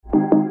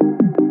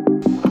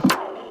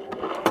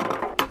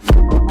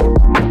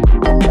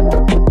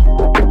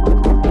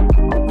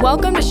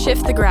Welcome to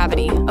Shift the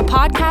Gravity, a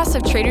podcast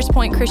of Traders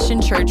Point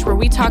Christian Church where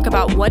we talk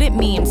about what it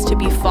means to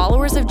be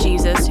followers of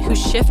Jesus who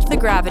shift the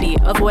gravity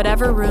of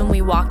whatever room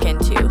we walk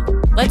into.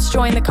 Let's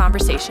join the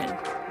conversation.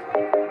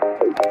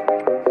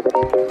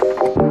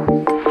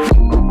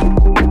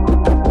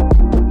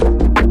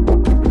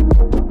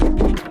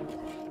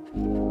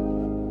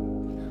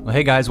 Well,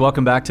 hey guys,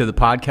 welcome back to the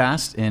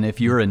podcast. And if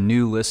you're a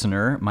new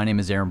listener, my name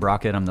is Aaron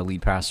Brockett. I'm the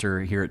lead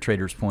pastor here at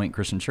Traders Point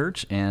Christian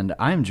Church, and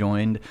I'm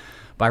joined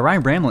by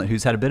Ryan Bramlett,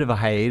 who's had a bit of a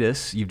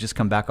hiatus. You've just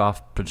come back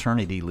off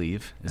paternity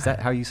leave. Is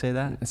that how you say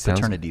that?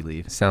 Paternity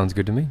leave. Sounds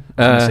good to me.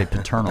 I was going to say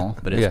paternal,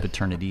 but it's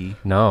paternity.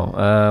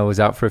 No, was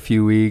out for a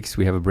few weeks.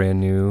 We have a brand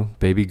new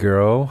baby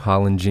girl,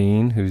 Holland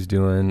Jean, who's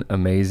doing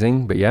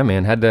amazing. But yeah,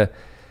 man,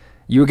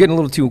 you were getting a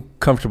little too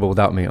comfortable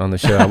without me on the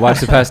show. I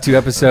watched the past 2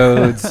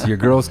 episodes. Your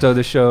girl stole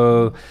the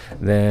show.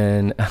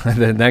 Then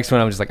the next one,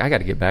 I'm just like, I got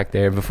to get back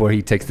there before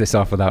he takes this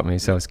off without me.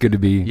 So it's good to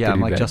be. Yeah,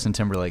 I'm like Justin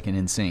Timberlake and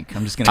NSYNC.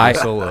 I'm just going to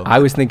go solo. I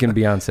was thinking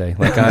Beyonce.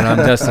 Like I'm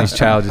Destiny's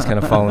Child, just kind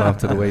of falling off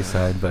to the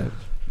wayside. But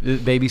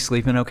baby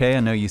sleeping okay? I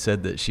know you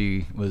said that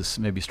she was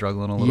maybe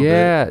struggling a little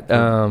bit.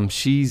 Yeah,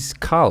 she's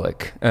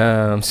colic.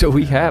 So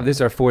we have, this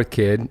is our 4th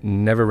kid.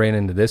 Never ran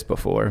into this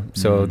before.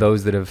 So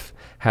those that have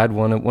had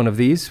one of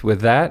these with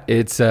that,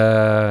 it's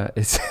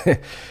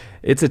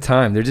it's a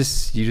time. You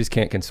just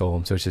can't console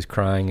them. So it's just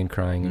crying and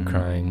crying and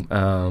crying.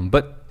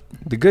 But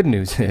the good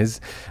news is,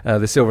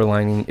 the silver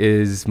lining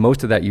is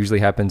most of that usually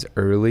happens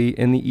early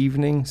in the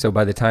evening. So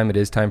by the time it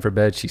is time for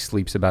bed, she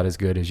sleeps about as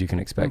good as you can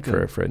expect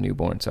for a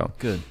newborn. So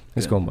good.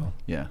 It's going well.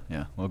 Yeah.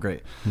 Well,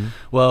 great. Mm-hmm.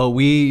 Well,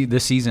 we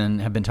this season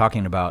have been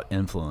talking about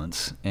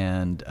influence,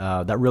 and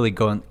that really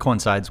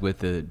coincides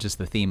with just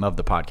the theme of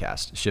the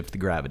podcast, Shift the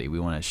Gravity. We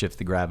want to shift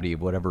the gravity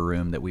of whatever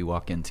room that we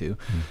walk into.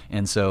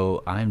 And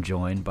so I'm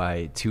joined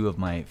by 2 of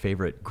my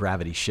favorite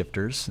gravity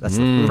shifters. That's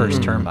the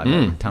first time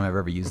I've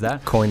ever used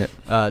that. Coin it.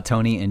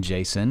 Toni and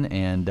Jasen.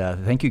 And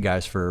thank you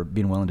guys for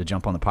being willing to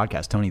jump on the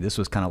podcast. Toni, this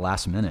was kind of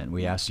last minute.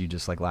 We asked you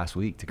just like last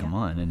week to come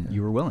on, and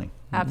you were willing.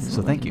 Absolutely.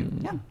 So thank you.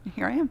 Yeah,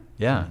 here I am.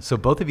 Yeah. So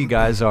both of you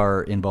guys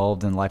are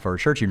involved in Life of Our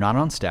Church. You're not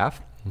on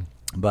staff,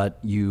 but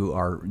you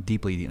are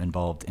deeply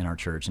involved in our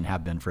church and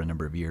have been for a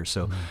number of years.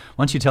 So why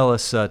don't you tell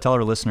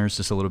our listeners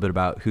just a little bit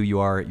about who you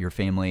are, your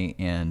family,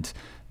 and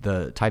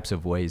the types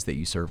of ways that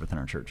you serve within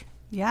our church.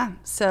 Yeah.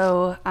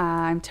 So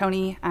I'm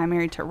Toni. I'm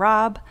married to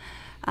Rob.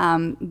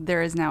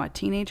 There is now a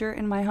teenager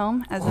in my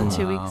home as of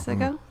 2 weeks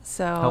ago.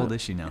 So how old is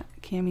she now?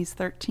 Cammie's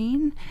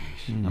 13.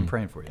 I'm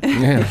praying for you.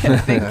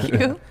 Thank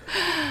you.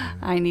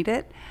 I need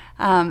it.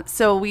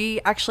 So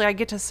I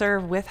get to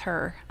serve with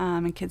her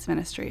in kids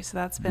ministry. So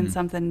that's been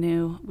something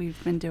new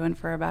we've been doing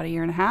for about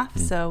 1.5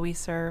 years. So we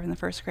serve in the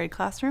 1st grade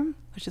classroom,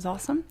 which is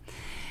awesome.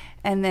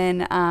 And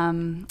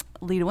then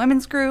lead a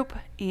women's group.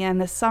 And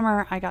this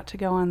summer, I got to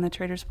go on the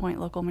Traders Point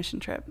local mission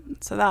trip.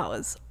 So that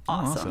was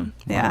awesome.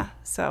 Yeah. Wow.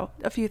 So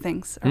a few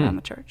things around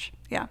the church.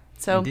 Yeah.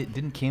 So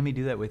didn't Cammie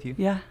do that with you?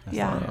 Yeah.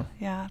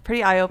 Yeah.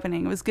 Pretty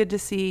eye-opening. It was good to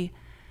see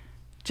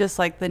just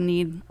like the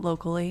need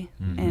locally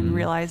and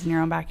realize in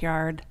your own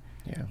backyard,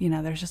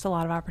 there's just a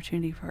lot of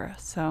opportunity for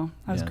us. So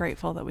I was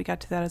grateful that we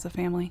got to that as a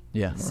family.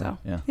 Yeah. So,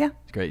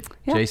 It's great.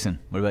 Yeah. Jasen,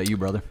 what about you,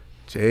 brother?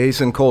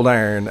 Jasen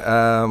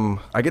Coldiron.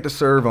 I get to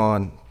serve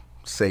on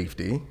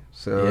safety.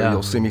 So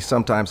you'll see me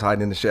sometimes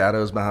hiding in the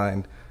shadows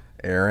behind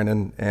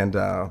Aaron and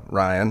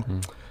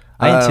Ryan.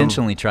 I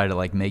intentionally try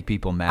to make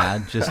people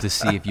mad just to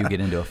see if you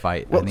get into a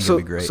fight. I think it'd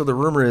be great. So the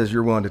rumor is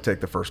you're willing to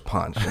take the first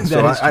punch.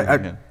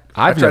 And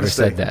I've never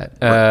said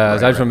that.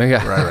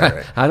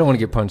 I don't want to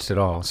get punched at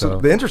all. So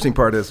the interesting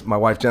part is my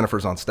wife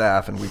Jennifer's on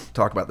staff, and we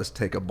talk about this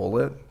take a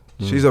bullet.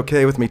 She's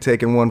okay with me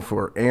taking one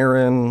for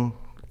Aaron.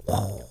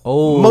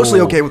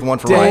 Mostly okay with one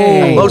for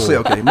Ryan. Mostly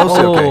okay.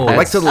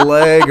 Like to the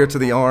leg or to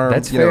the arm.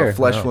 That's fair.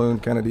 Flesh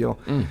wound kind of deal.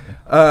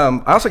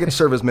 I also get to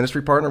serve as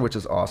ministry partner, which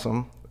is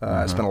awesome.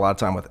 I spent a lot of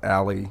time with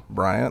Allie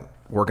Bryant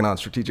working on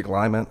strategic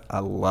alignment. I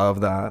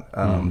love that.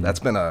 That's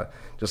been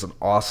just an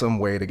awesome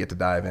way to get to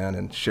dive in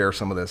and share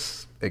some of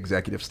this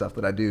executive stuff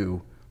that I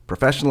do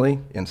professionally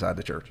inside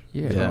the church.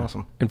 Yeah.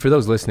 Awesome. And for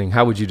those listening,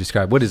 how would you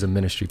describe what is a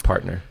ministry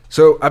partner?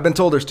 So I've been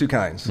told there's 2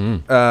 kinds.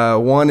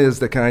 One is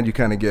the kind you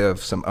kind of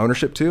give some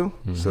ownership to.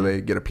 So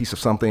they get a piece of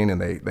something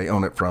and they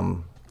own it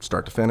from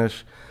start to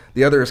finish.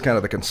 The other is kind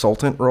of the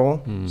consultant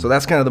role. So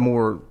that's kind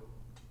of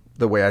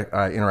the way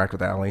I interact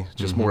with Allie,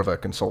 just more of a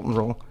consultant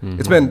role.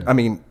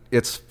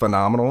 It's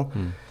phenomenal.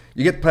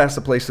 You get past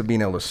the place of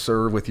being able to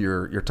serve with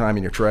your time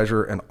and your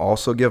treasure and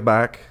also give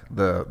back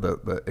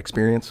the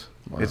experience.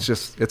 Wow.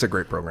 It's a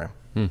great program.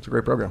 It's a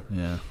great program.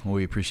 Yeah, well,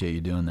 we appreciate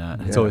you doing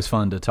that. It's always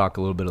fun to talk a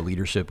little bit of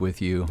leadership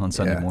with you on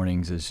Sunday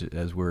mornings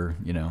as we're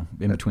in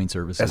between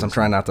services. As I'm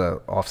trying not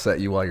to offset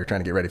you while you're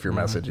trying to get ready for your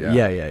message.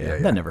 Yeah.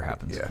 That never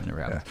happens. That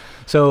never happens.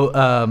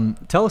 So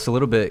tell us a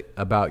little bit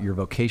about your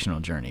vocational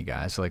journey,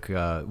 guys.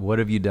 What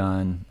have you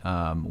done?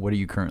 What are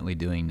you currently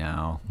doing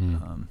now?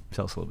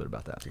 Tell us a little bit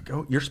about that.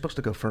 You're supposed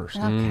to go first.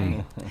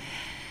 Okay.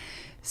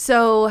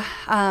 So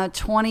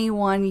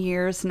 21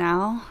 years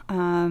now.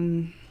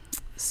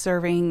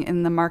 serving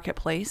in the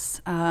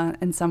marketplace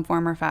in some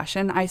form or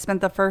fashion. I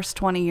spent the first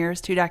 20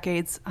 years, 2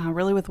 decades,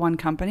 really with one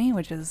company,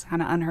 which is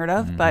kind of unheard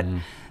of, but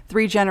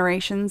 3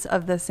 generations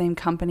of the same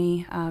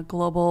company,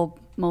 global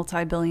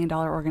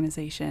multi-billion-dollar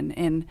organization,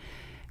 and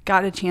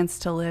got a chance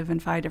to live in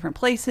 5 different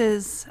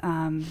places.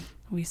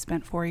 We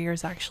spent 4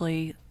 years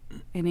actually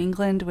in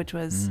England, which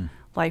was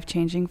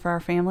life-changing for our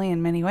family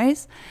in many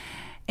ways.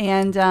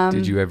 And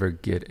did you ever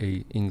get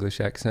a English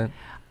accent?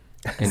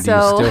 And do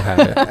you still have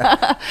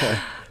it?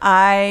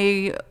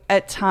 I,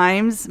 at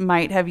times,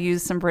 might have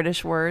used some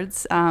British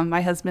words.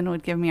 My husband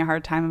would give me a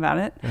hard time about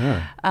it.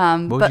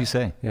 What would you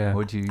say? Yeah. What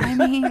would you use? I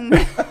mean,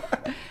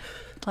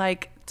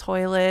 like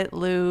toilet,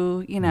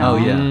 loo,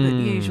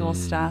 the usual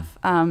stuff.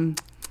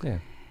 Yeah.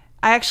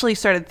 I actually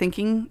started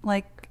thinking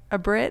like a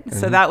Brit,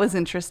 so that was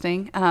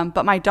interesting.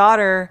 But my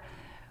daughter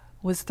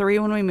was 3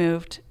 when we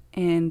moved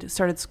and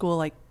started school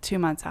like 2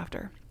 months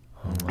after.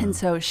 Oh, wow. And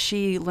so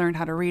she learned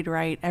how to read,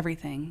 write,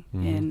 everything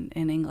in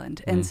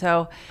England. And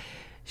so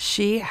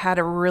she had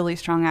a really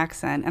strong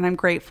accent, and I'm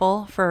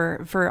grateful for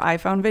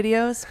iPhone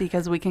videos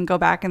because we can go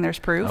back and there's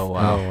proof. Oh,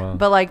 wow.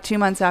 But like 2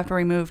 months after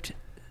we moved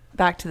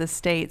back to the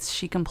States,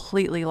 she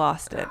completely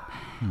lost it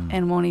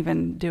and won't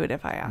even do it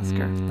if I ask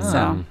her.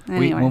 So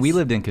anyways. When we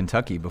lived in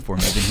Kentucky before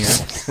moving here,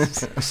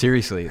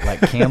 seriously,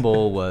 like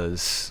Campbell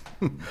was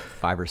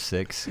 5 or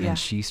 6 and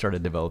she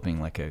started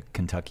developing like a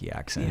Kentucky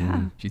accent.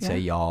 Yeah. She'd say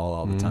y'all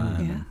all the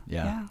time.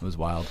 Yeah. It was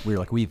wild. We were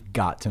like, we've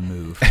got to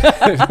move.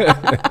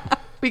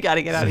 We got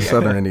to get out of here.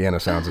 Southern Indiana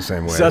sounds the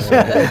same way. That's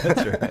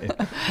right.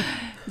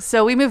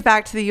 So we moved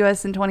back to the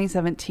U.S. in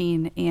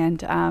 2017,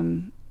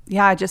 and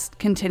I just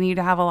continue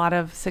to have a lot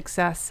of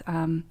success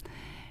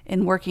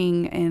in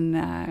working in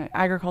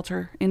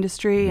agriculture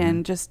industry,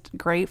 and just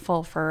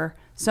grateful for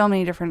so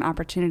many different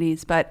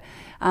opportunities. But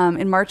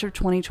in March of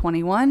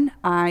 2021,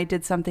 I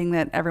did something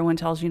that everyone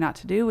tells you not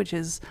to do, which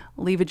is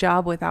leave a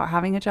job without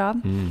having a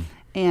job.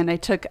 And I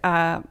took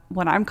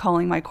what I'm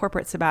calling my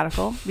corporate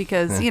sabbatical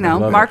because,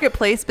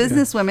 marketplace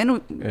business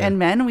women and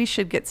men, we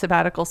should get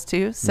sabbaticals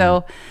too.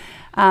 So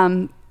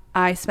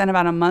I spent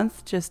about a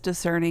month just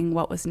discerning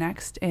what was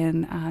next.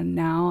 And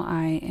now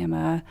I am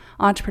an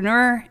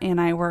entrepreneur, and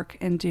I work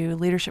and do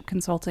leadership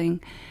consulting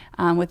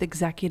with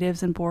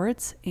executives and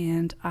boards.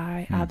 And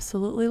I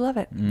absolutely love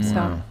it.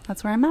 So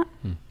that's where I'm at.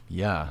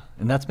 Yeah.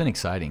 And that's been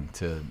exciting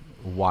to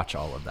watch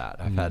all of that.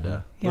 I've had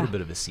a little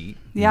bit of a seat.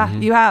 Yeah,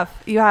 you have.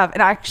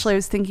 And actually I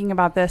was thinking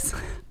about this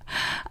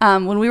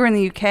when we were in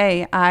the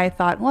UK. I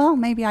thought, well,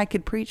 maybe I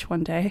could preach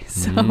one day.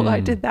 So I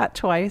did that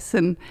twice,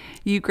 and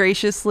you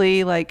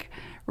graciously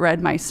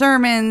read my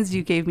sermons.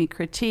 You gave me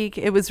critique.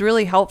 It was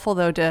really helpful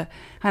though to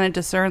kind of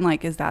discern,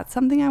 is that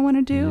something I want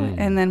to do?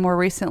 And then more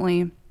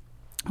recently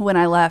when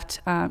I left,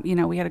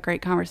 we had a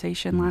great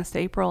conversation last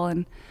April,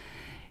 and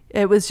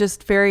it was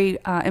just very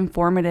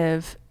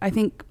informative. I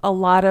think a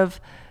lot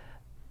of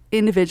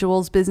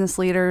individuals, business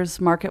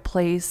leaders,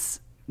 marketplace,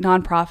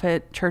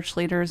 nonprofit, church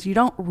leaders, you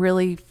don't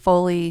really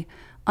fully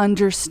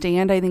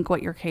understand, I think,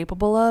 what you're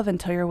capable of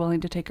until you're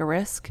willing to take a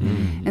risk.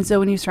 And so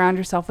when you surround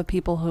yourself with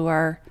people who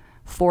are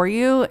for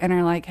you and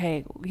are like,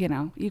 hey,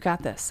 you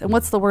got this. And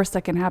what's the worst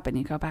that can happen?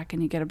 You go back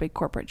and you get a big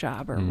corporate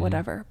job or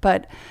whatever.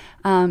 But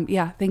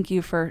thank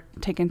you for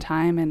taking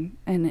time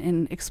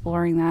and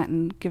exploring that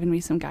and giving me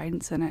some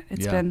guidance in it.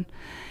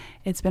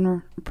 It's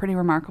been pretty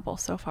remarkable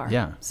so far.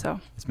 Yeah. So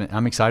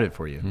I'm excited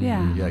for you.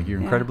 Yeah.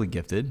 You're incredibly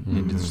gifted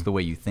in just the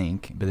way you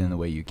think, but then the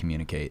way you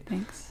communicate.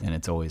 Thanks. And I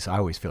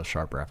always feel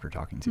sharper after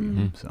talking to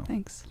you. So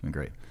thanks. It's been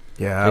great.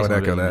 Yeah, I would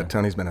echo that.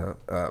 Tony's been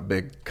a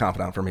big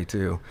confidant for me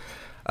too.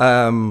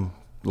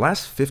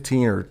 Last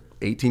 15 or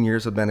 18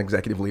 years have been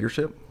executive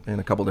leadership in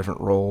a couple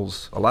different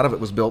roles. A lot of it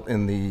was built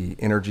in the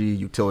energy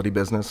utility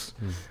business.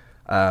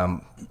 I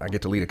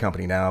get to lead a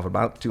company now of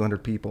about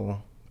 200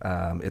 people.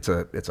 It's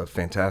a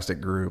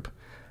fantastic group.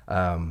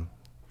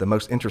 The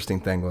most interesting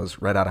thing was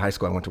right out of high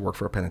school, I went to work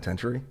for a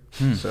penitentiary.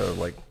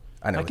 So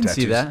I know I can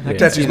see that.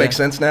 Tattoos make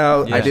sense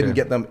now. Yeah, I didn't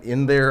get them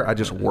in there. I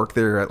just worked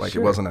there. It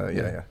wasn't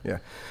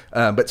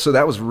but so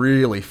that was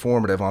really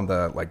formative on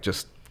the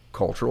just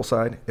cultural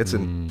side. It's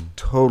a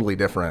totally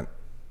different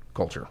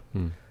culture.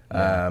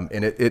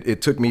 And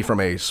it took me from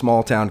a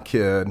small town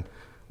kid,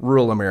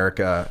 rural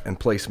America, and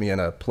placed me in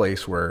a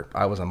place where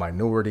I was a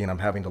minority and I'm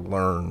having to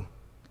learn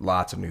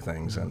lots of new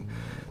things. And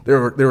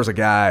there was a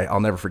guy,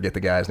 I'll never forget the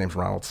guy, his name's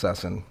Ronald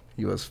Sesson.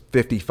 He was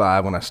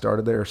 55 when I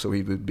started there, so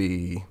he would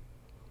be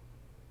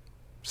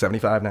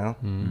 75 now.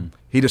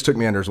 He just took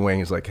me under his wing.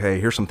 He's like, hey,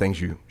 here's some things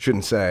you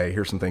shouldn't say.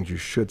 Here's some things you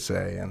should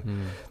say.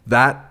 And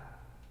that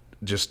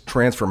just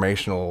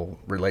transformational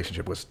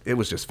relationship was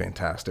just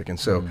fantastic. And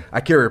so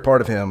I carry a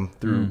part of him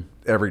through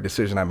every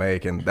decision I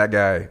make. And that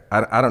guy,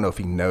 I don't know if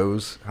he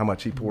knows how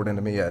much he poured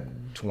into me at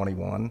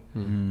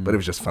 21, but it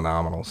was just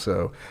phenomenal.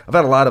 So I've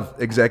had a lot of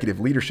executive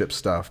leadership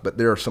stuff, but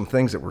there are some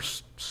things that were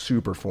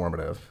super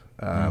formative.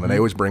 And they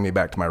always bring me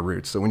back to my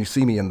roots. So when you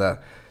see me in the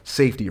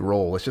safety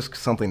role, it's just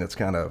something that's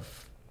kind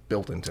of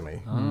built into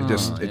me.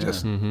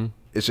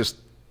 It's just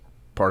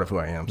part of who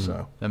I am.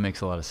 So that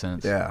makes a lot of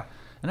sense. Yeah.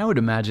 And I would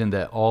imagine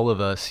that all of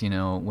us,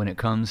 when it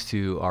comes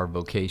to our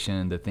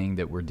vocation, the thing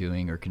that we're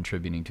doing or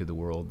contributing to the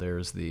world,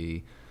 there's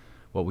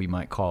what we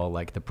might call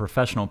like the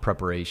professional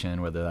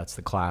preparation, whether that's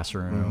the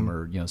classroom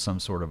or, some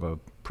sort of a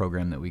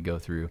program that we go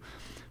through.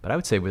 But I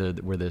would say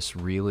where this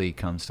really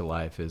comes to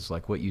life is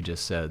like what you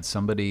just said,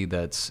 somebody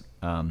that's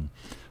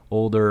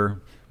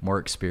older, more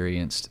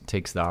experienced,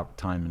 takes the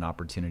time and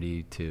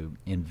opportunity to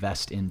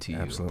invest into you.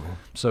 Absolutely. I'm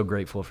so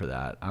grateful for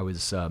that. I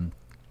was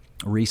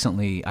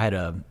recently, I had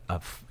a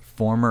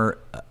former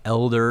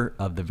elder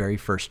of the very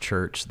first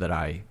church that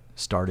I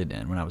started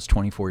in when I was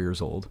 24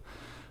 years old,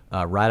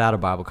 right out of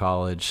Bible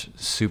college,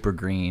 super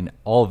green,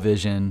 all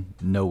vision,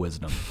 no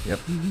wisdom. Yep.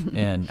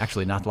 And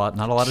actually, not a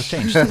lot has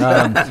changed.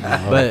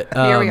 But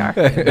Here we are.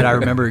 But I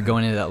remember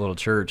going into that little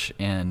church,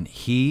 and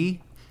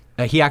he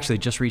actually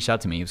just reached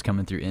out to me. He was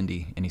coming through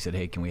Indy, and he said,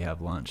 "Hey, can we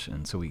have lunch?"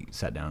 And so we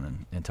sat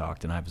down and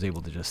talked, and I was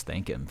able to just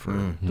thank him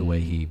for the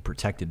way he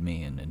protected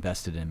me and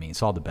invested in me and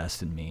saw the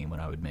best in me when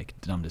I would make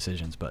dumb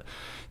decisions. But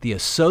the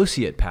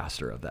associate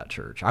pastor of that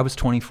church, I was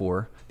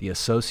 24. The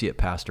associate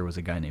pastor was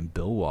a guy named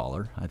Bill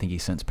Waller. I think he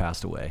since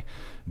passed away.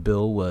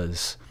 Bill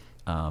was,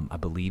 I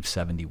believe,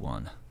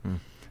 71.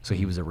 So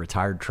he was a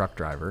retired truck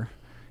driver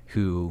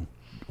who,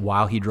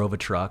 while he drove a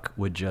truck,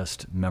 would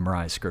just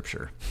memorize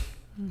scripture.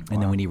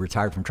 And then when he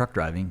retired from truck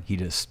driving, he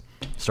just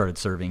started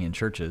serving in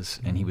churches,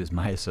 and he was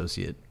my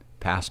associate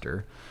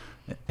pastor.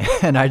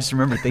 And I just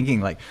remember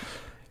thinking, like,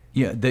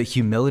 the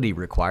humility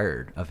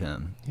required of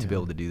him to be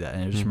able to do that.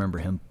 And I just remember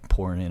him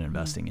pouring in,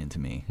 investing into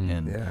me.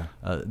 And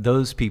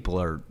those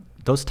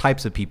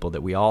types of people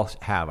that we all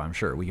have, I'm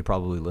sure, we could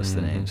probably list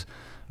the names,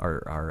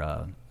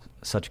 are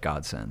such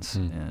godsends.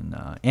 And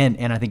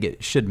I think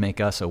it should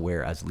make us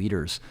aware as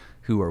leaders,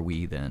 who are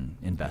we then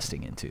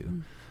investing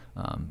into?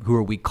 Who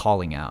are we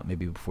calling out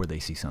maybe before they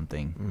see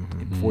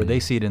something? Before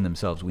they see it in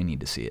themselves, we need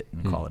to see it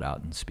and call it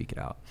out and speak it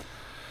out.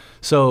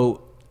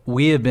 So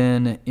we have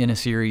been in a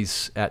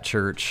series at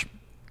church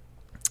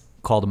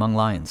called Among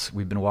Lions.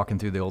 We've been walking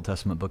through the Old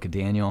Testament book of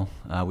Daniel.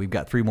 We've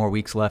got 3 more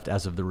weeks left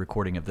as of the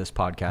recording of this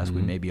podcast.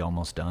 We may be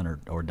almost done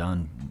or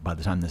done by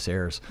the time this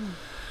airs.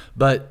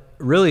 But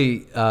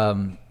really,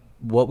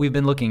 what we've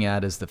been looking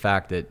at is the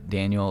fact that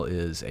Daniel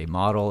is a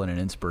model and an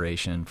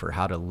inspiration for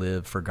how to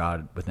live for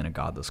God within a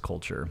godless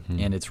culture.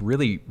 And it's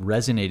really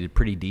resonated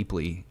pretty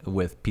deeply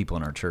with people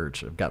in our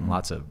church. I've gotten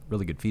lots of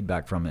really good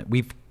feedback from it.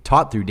 We've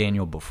taught through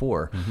Daniel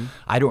before.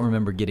 I don't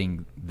remember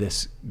getting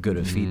this good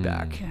of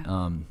feedback.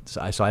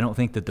 So I don't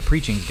think that the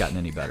preaching's gotten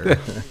any better.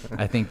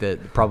 I think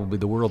that probably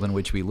the world in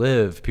which we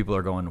live, people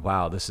are going,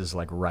 wow, this is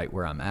like right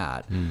where I'm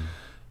at.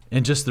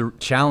 And just the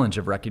challenge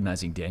of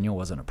recognizing Daniel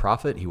wasn't a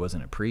prophet, he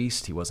wasn't a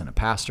priest, he wasn't a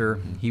pastor.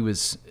 He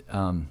was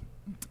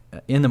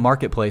in the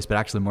marketplace, but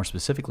actually more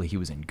specifically, he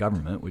was in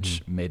government,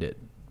 which made it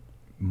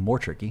more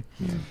tricky.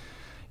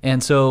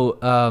 And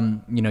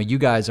so, you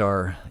guys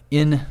are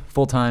in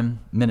full-time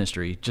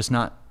ministry, just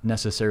not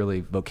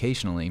necessarily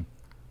vocationally.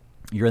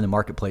 You're in the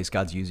marketplace,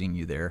 God's using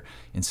you there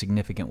in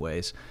significant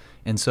ways.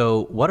 And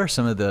so what are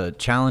some of the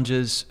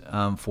challenges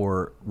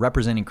for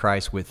representing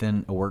Christ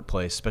within a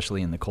workplace,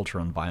 especially in the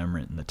cultural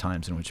environment and the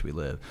times in which we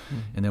live?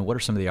 And then what are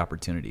some of the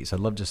opportunities?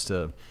 I'd love just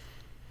to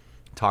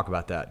talk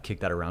about that, kick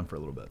that around for a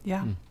little bit.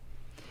 Yeah.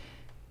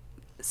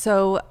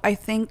 So I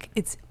think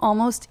it's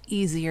almost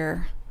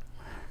easier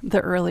the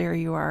earlier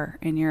you are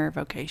in your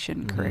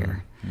vocation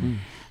career.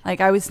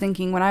 Like I was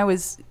thinking when I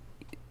was,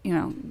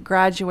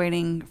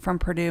 graduating from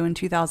Purdue in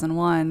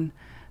 2001,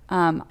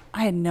 I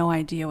had no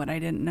idea what I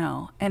didn't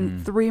know.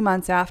 And 3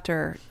 months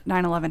after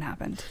 9/11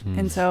 happened.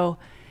 And so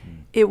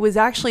it was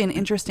actually an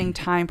interesting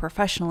time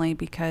professionally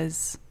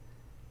because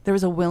there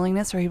was a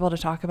willingness for people to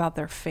talk about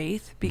their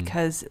faith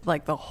because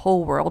like the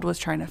whole world was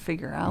trying to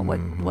figure out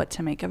what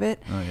to make of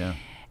it. Oh, yeah.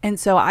 And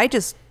so I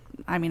just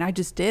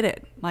did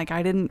it. Like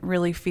I didn't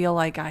really feel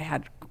like I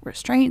had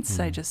restraints.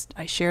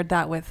 I shared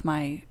that with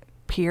my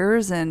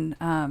peers and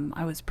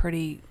I was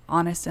pretty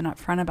honest and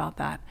upfront about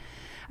that.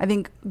 I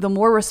think the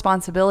more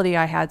responsibility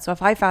I had, so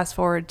if I fast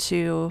forward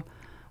to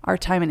our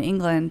time in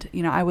England,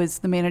 I was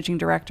the managing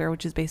director,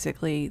 which is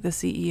basically the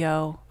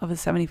CEO of a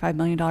 $75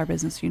 million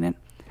business unit.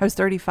 I was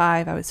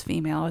 35, I was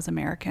female, I was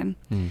American,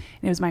 and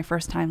it was my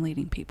first time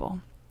leading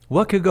people.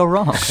 What could go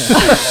wrong?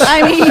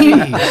 I mean,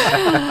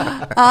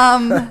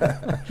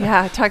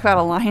 talk about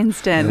a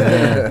lion's den.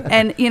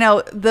 And,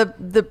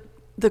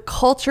 the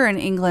culture in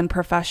England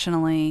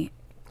professionally,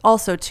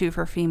 also too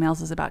for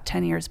females, is about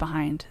 10 years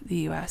behind the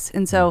U.S.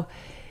 And so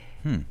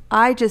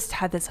I just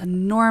had this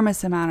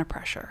enormous amount of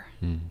pressure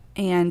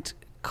and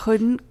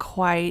couldn't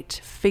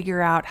quite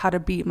figure out how to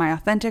be my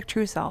authentic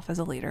true self as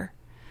a leader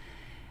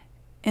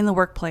in the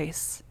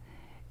workplace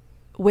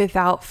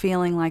without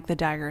feeling like the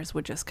daggers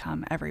would just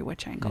come every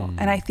which angle.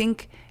 And I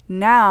think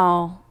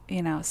now,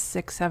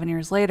 6-7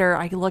 years later,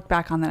 I look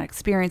back on that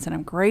experience and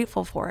I'm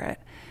grateful for it.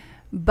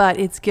 But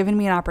it's given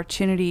me an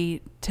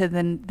opportunity to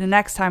the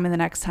next time and the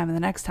next time and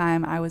the next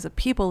time I was a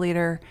people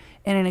leader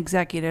in an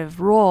executive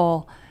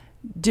role,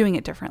 doing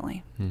it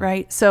differently,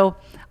 right? So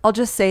I'll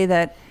just say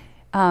that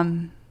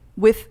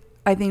with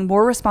I think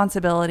more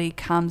responsibility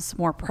comes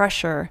more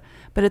pressure,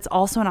 but it's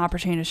also an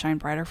opportunity to shine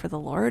brighter for the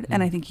Lord.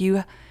 And I think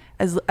you,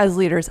 as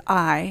leaders,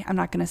 I'm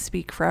not going to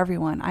speak for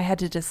everyone. I had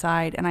to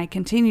decide, and I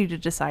continue to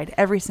decide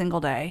every single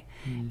day,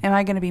 am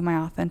I going to be my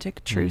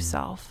authentic, true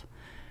self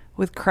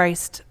with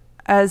Christ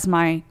as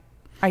my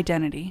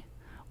identity,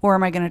 or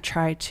am I going to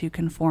try to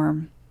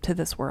conform to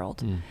this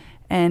world?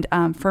 And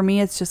for me,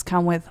 it's just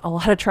come with a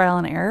lot of trial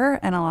and error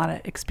and a lot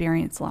of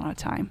experience, a lot of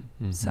time.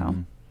 So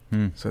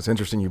it's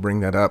interesting you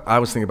bring that up. I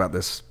was thinking about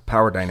this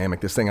power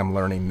dynamic, this thing I'm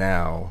learning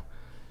now.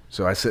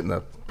 So I sit in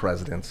the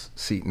president's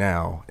seat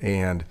now,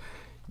 and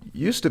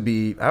used to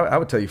be, I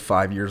would tell you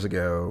 5 years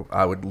ago,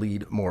 I would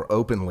lead more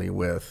openly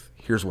with,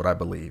 here's what I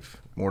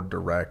believe, more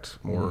direct,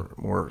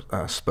 more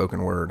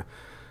spoken word.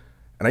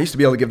 And I used to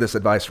be able to give this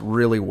advice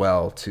really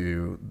well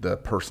to the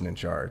person in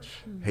charge.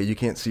 Hey, you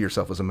can't see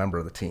yourself as a member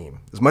of the team.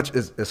 As much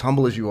as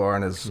humble as you are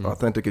and as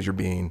authentic as you're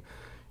being,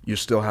 you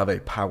still have a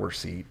power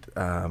seat,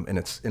 and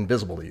it's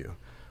invisible to you.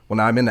 Well,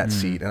 now I'm in that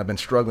seat, and I've been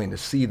struggling to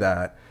see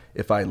that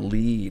if I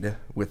lead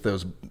with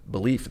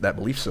that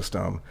belief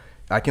system,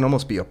 I can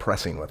almost be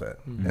oppressing with it.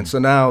 And so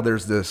now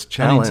there's this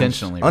challenge.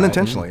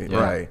 Unintentionally,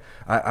 right.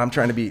 I'm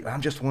trying to be,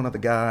 I'm just one of the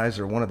guys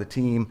or one of the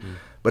team.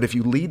 But if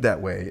you lead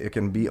that way, it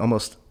can be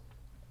almost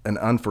an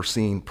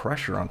unforeseen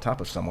pressure on top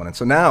of someone. And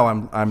so now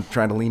I'm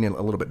trying to lean in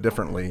a little bit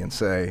differently and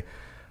say,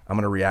 I'm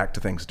going to react to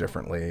things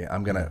differently.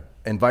 I'm going to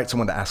invite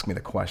someone to ask me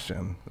the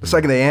question. The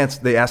second they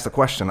ask the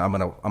question, I'm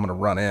going to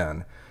run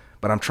in.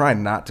 But I'm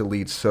trying not to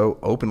lead so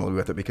openly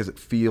with it because it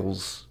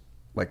feels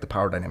like the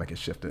power dynamic has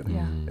shifted.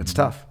 It's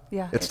tough.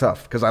 It's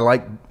tough because I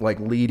like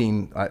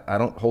leading. I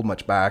don't hold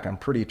much back. I'm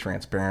pretty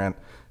transparent.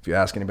 If you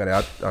ask anybody,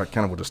 I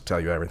kind of will just tell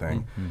you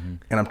everything.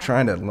 And I'm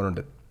trying to learn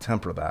to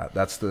temper that.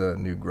 That's the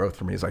new growth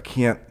for me, is I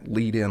can't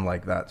lead in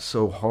like that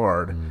so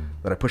hard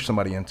that I push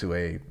somebody into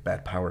a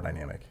bad power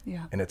dynamic.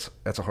 And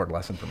that's a hard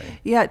lesson for me.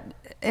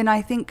 And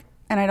I think,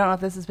 and I don't know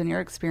if this has been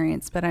your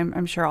experience, but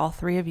I'm sure all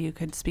three of you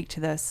could speak to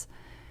this.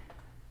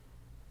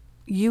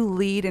 You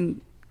lead, and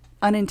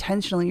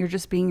unintentionally you're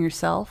just being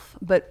yourself,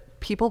 but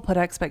people put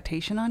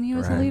expectation on you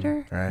as a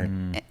leader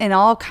in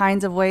all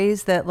kinds of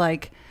ways that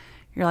like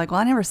you're like, well,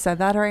 I never said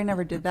that or I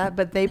never did that,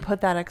 but they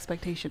put that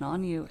expectation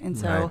on you. And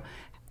so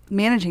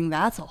managing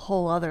that's a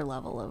whole other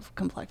level of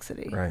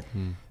complexity.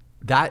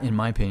 That, in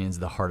my opinion, is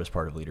the hardest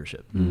part of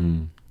leadership.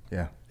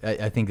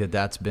 I think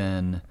that's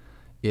been,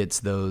 it's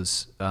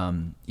those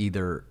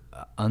either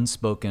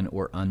unspoken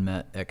or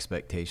unmet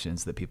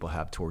expectations that people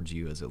have towards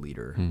you as a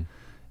leader.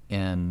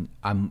 And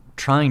I'm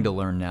trying to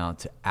learn now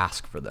to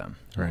ask for them.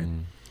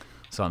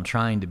 So I'm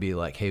trying to be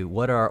like, hey,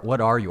 what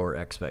are your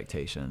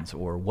expectations,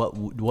 or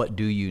what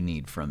do you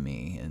need from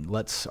me? And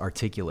let's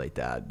articulate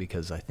that,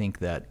 because I think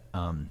that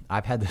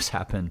I've had this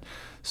happen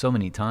so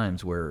many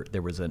times where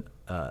there was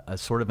a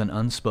sort of an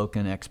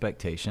unspoken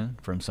expectation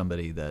from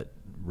somebody that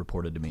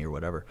reported to me or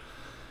whatever,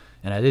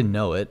 and I didn't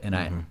know it, and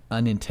I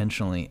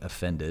unintentionally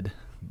offended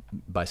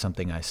by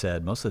something I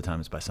said. Most of the time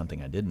it's by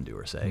something I didn't do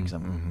or say, because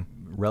I'm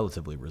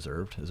relatively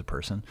reserved as a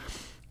person,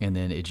 and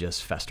then it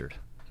just festered.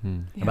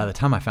 And by the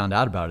time I found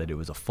out about it, it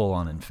was a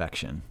full-on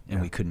infection,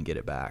 and we couldn't get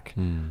it back.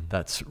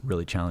 That's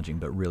really challenging,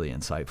 but really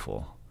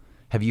insightful.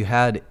 Have you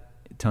had,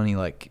 Toni,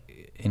 like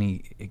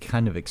any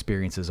kind of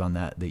experiences on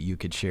that you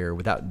could share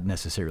without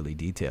necessarily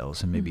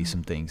details, and maybe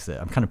some things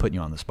that, I'm kind of putting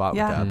you on the spot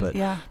with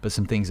that, but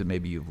some things that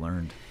maybe you've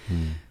learned?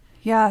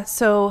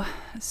 So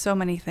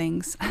many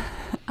things.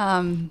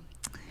 When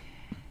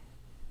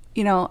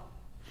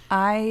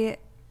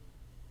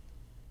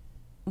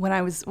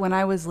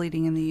I was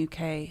leading in the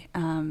UK,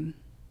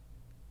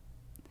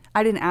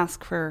 I didn't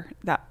ask for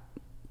that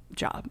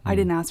job. I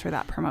didn't ask for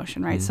that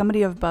promotion, right?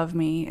 Somebody above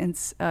me and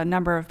a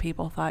number of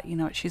people thought,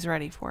 she's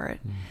ready for it.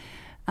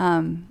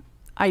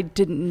 I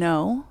didn't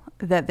know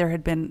that there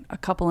had been a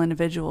couple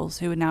individuals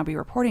who would now be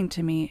reporting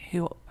to me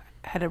who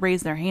had to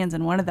raise their hands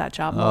and wanted that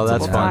job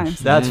multiple times.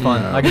 That's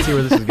fun. I can see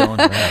where this is going.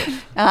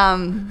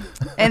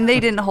 And they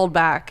didn't hold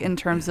back in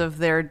terms of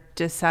their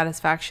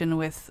dissatisfaction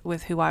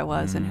with who I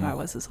was and who I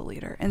was as a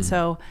leader. And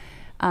so,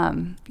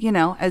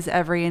 as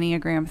every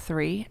Enneagram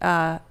 3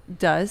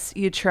 does,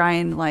 you try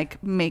and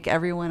like make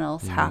everyone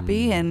else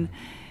happy and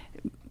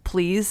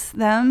please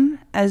them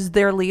as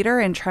their leader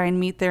and try and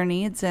meet their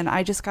needs. And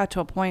I just got to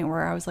a point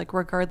where I was like,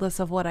 regardless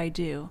of what I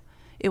do,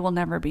 it will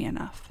never be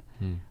enough.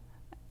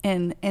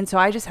 And so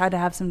I just had to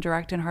have some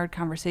direct and hard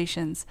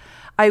conversations.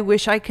 I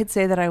wish I could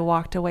say that I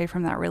walked away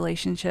from that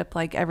relationship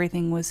like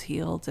everything was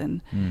healed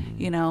and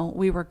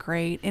we were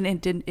great, and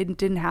it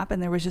didn't happen.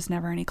 There was just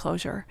never any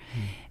closure.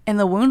 And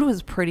the wound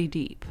was pretty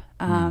deep.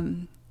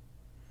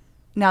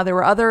 Now there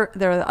were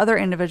other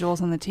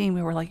individuals on the team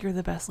who were like, you're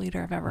the best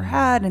leader I've ever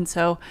had. And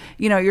so,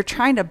 you're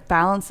trying to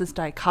balance this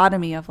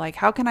dichotomy of like,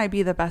 how can I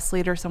be the best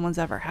leader someone's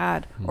ever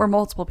had, or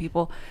multiple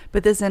people,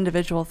 but this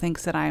individual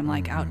thinks that I'm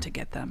like out to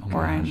get them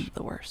or I'm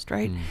the worst.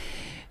 Right.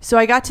 So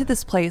I got to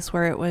this place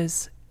where it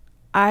was,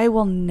 I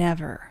will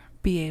never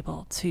be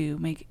able to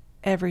make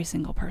every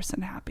single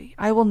person happy.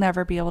 I will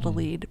never be able to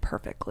lead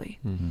perfectly.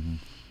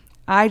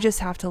 I just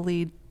have to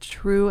lead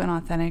true and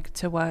authentic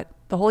to what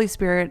the Holy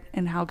Spirit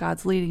and how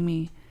God's leading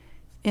me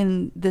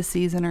in this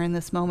season or in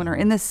this moment or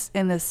in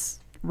this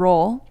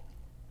role,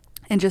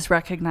 and just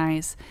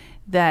recognize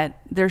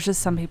that there's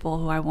just some people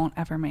who I won't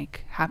ever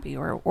make happy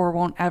or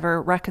won't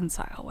ever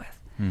reconcile with.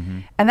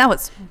 And that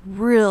was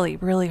really,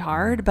 really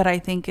hard, but I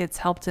think it's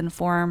helped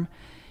inform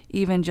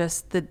even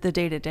just the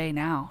day-to-day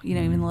now,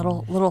 even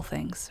little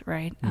things,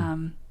 right?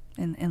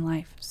 In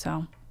life.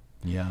 So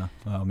yeah.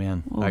 Oh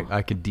man,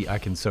 I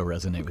can so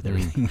resonate with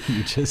everything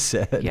you just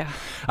said. Yeah.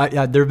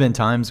 There have been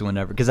times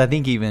whenever, because I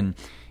think even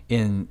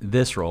in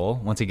this role,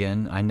 once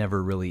again, I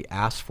never really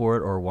asked for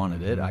it or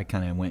wanted it. I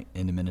kind of went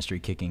into ministry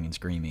kicking and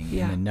screaming,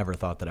 and I never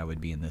thought that I would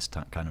be in this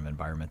kind of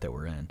environment that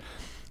we're in.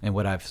 And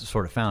what I've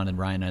sort of found, and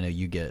Ryan, I know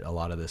you get a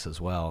lot of this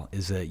as well,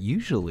 is that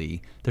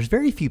usually there's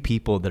very few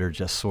people that are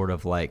just sort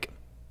of like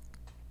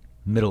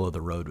middle of the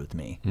road with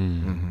me.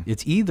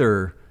 It's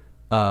either,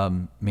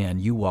 man,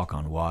 you walk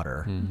on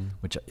water,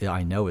 which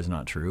I know is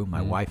not true.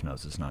 My wife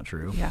knows it's not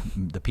true. Yeah.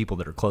 The people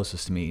that are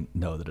closest to me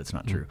know that it's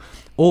not true.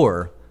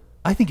 Or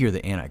I think you're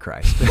the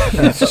Antichrist.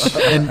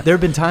 And there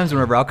have been times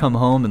whenever I'll come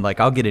home and like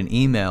I'll get an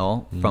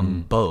email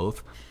from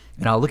both,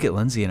 and I'll look at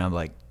Lindsay and I'm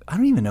like, I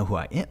don't even know who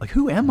I am. Like,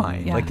 who am I?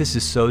 Yeah. Like, this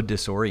is so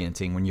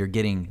disorienting when you're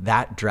getting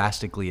that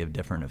drastically of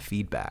different of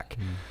feedback.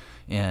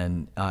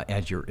 And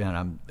and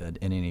I'm an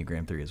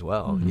Enneagram 3 as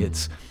well.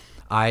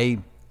 I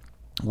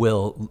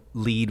will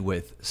lead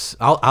with,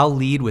 I'll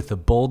lead with the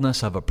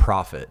boldness of a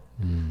prophet,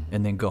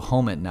 and then go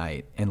home at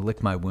night and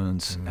lick my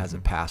wounds as a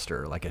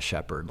pastor, like a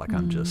shepherd, like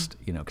I'm just,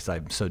 because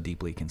I'm so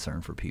deeply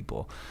concerned for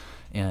people.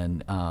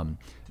 And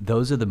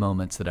those are the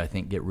moments that I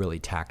think get really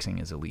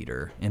taxing as a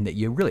leader, and that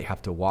you really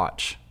have to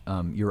watch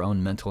your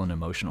own mental and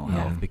emotional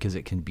health, because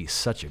it can be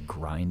such a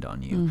grind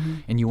on you.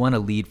 And you want to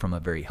lead from a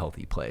very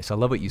healthy place. I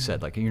love what you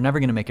said. Like, you're never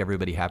going to make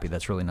everybody happy.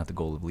 That's really not the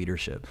goal of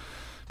leadership.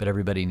 But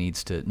everybody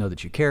needs to know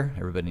that you care.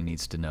 Everybody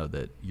needs to know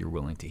that you're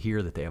willing to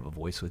hear, that they have a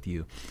voice with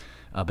you.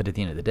 But at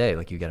the end of the day,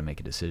 like, you got to make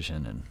a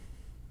decision, and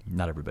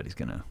not everybody's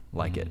going to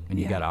like it. And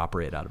you got to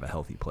operate out of a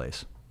healthy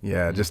place.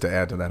 Yeah, just to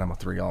add to that, I'm a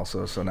 3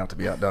 also, so not to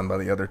be outdone by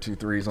the other 2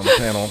 3s on the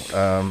panel.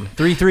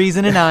 3 3s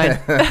and a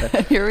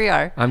 9. Here we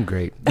are. I'm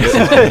great.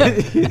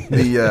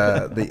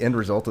 The end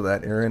result of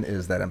that, Aaron,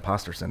 is that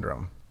imposter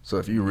syndrome. So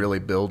if you really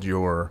build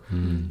your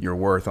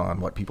worth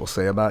on what people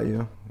say about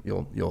you,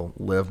 you'll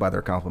live by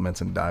their compliments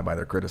and die by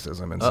their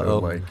criticism. And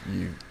so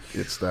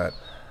it's that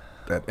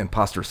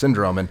imposter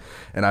syndrome.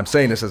 And I'm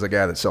saying this as a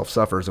guy that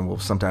self-suffers and will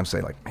sometimes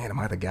say, like, man, am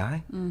I the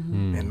guy?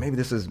 And maybe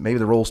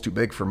the role's too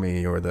big for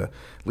me, or the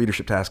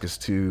leadership task is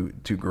too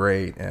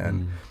great.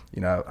 And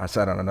I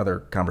sat on another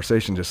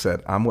conversation, just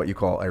said, I'm what you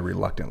call a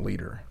reluctant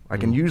leader. I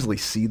can usually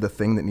see the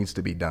thing that needs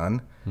to be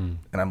done, and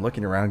I'm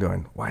looking around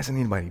going, why isn't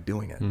anybody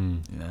doing it?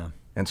 Yeah.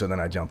 And so then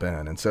I jump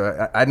in. And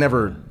so I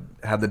never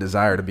had the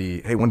desire to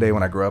be, hey, one day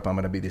when I grow up, I'm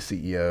going to be the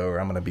CEO, or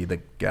I'm going to be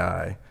the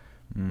guy.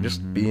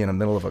 Just be in the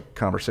middle of a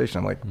conversation.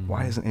 I'm like,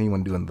 why isn't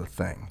anyone doing the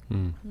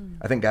thing?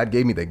 I think God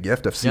gave me the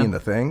gift of seeing the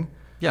thing.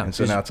 Yeah. And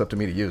so now it's up to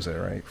me to use it,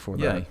 right?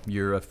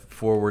 You're a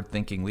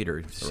forward-thinking leader.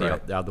 You see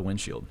out the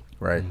windshield.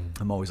 Right.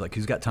 I'm always like,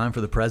 who's got time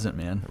for the present,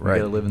 man? Right.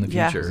 You got to live in the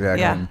future.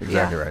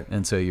 Exactly right.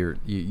 And so you're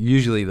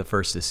usually the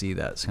first to see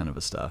that kind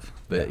of stuff.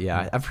 But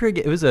I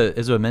forget, it was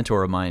a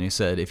mentor of mine who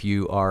said, if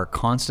you are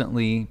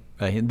constantly,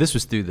 this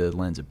was through the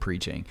lens of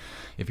preaching,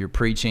 if you're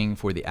preaching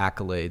for the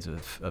accolades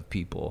of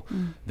people,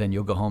 then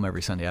you'll go home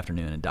every Sunday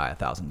afternoon and die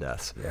 1,000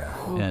 deaths.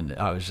 Yeah. And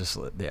I was just,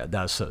 that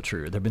was so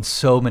true. There've been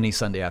so many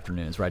Sunday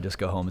afternoons where I just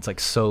go home. It's like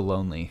so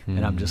lonely,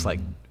 and I'm just like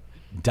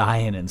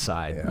dying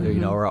inside,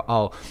 or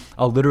I'll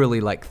literally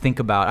like think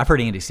about, I've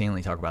heard Andy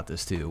Stanley talk about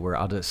this too, where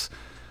I'll just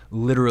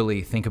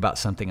literally think about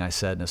something I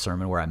said in a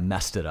sermon where I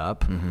messed it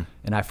up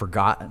and I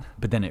forgot,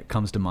 but then it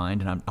comes to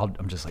mind, and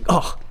I'm just like,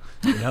 oh,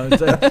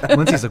 it's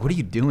Lindsay's like, what are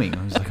you doing?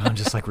 I'm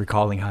just like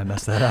recalling how I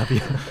messed that up.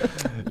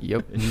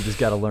 Yep. And you just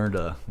got to learn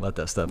to let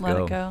that stuff go. Let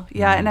it go.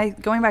 Yeah.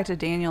 And going back to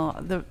Daniel,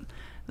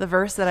 the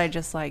verse that I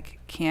just like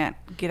can't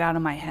get out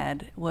of my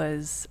head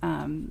was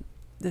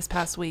this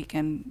past week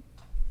in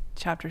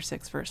chapter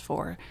 6, verse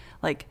 4.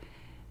 Like,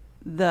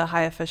 the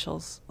high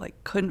officials like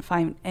couldn't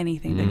find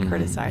anything to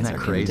criticize or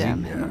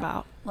condemn him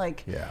about.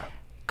 Like,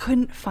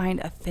 couldn't find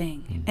a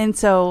thing. And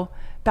so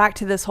back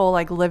to this whole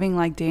like living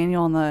like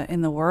Daniel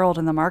in the world,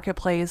 in the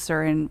marketplace,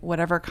 or in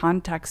whatever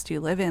context you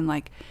live in,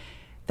 like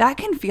that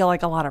can feel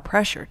like a lot of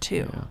pressure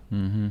too.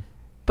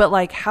 But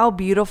like, how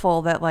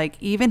beautiful that like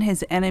even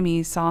his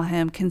enemies saw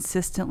him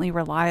consistently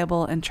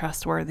reliable and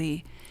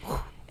trustworthy.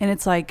 And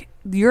it's like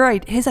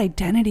his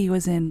identity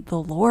was in the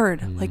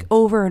Lord, like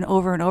over and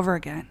over and over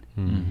again.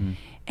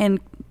 And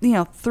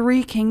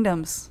 3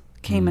 kingdoms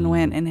came and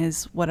went in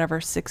his whatever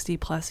 60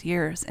 plus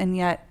years, and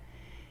yet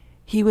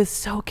he was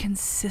so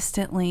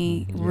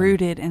consistently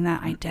rooted in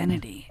that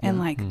identity. And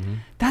like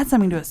that's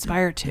something to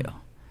aspire to.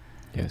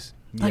 Yes.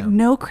 Like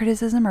no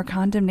criticism or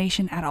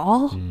condemnation at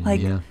all.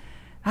 Like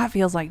that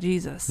feels like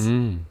Jesus.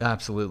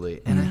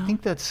 Absolutely. And I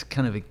think that's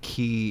kind of a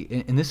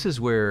key. And this is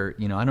where,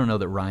 I don't know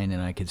that Ryan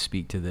and I could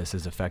speak to this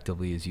as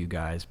effectively as you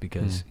guys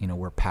because,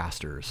 we're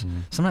pastors.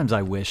 Sometimes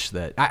I wish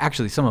that,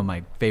 actually, some of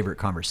my favorite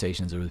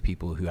conversations are with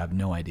people who have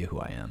no idea who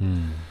I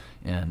am.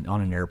 And on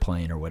an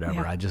airplane or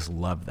whatever, I just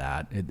love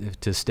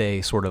that. To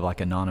stay sort of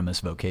like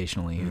anonymous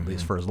vocationally, at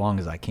least for as long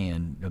as I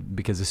can,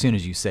 because as soon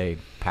as you say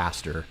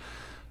pastor,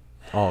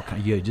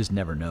 you just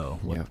never know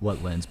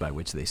what lens by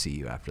which they see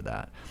you after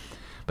that.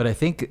 But I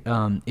think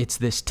it's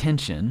this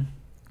tension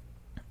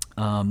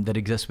that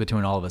exists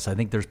between all of us. I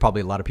think there's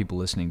probably a lot of people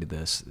listening to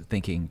this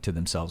thinking to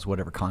themselves,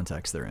 whatever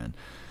context they're in,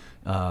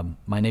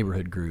 my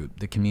neighborhood group,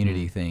 the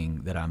community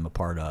thing that I'm a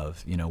part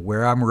of,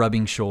 where I'm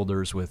rubbing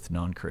shoulders with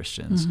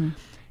non-Christians.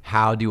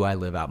 How do I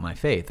live out my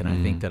faith? And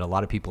I think that a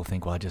lot of people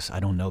think, well, I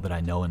don't know that I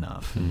know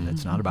enough.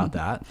 It's not about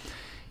that.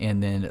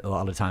 And then a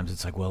lot of times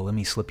it's like, well, let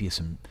me slip you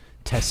some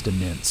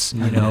testaments,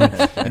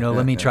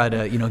 let me try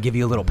to, give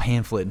you a little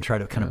pamphlet and try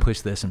to kind of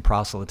push this and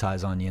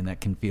proselytize on you. And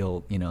that can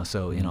feel,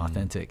 so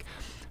inauthentic.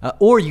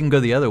 Or you can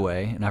go the other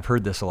way, and I've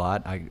heard this a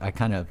lot. I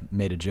kind of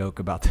made a joke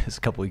about this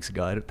a couple weeks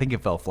ago. I think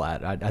it fell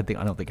flat. I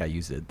don't think I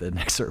used it the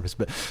next service,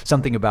 but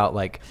something about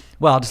like,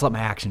 well, I'll just let my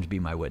actions be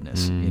my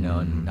witness,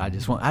 and I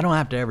don't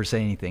have to ever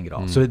say anything at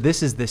all. So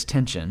this is this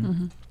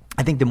tension.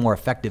 I think the more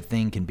effective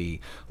thing can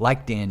be,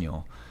 like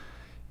Daniel,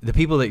 the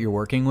people that you're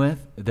working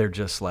with, they're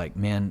just like,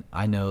 man,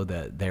 I know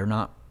that they're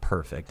not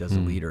perfect as a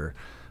leader,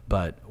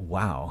 but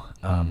wow,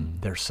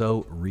 they're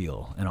so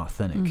real and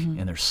authentic,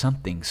 and there's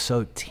something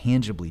so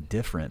tangibly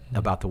different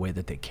about the way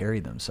that they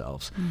carry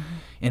themselves.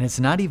 And it's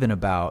not even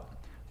about,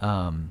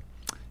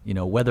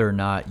 whether or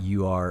not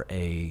you are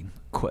in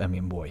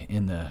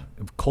the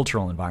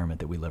cultural environment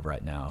that we live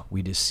right now,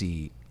 we just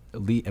see,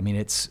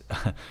 it's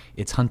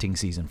hunting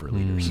season for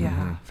leaders.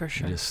 Yeah, for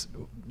sure. You just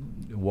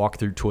walk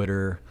through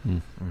Twitter,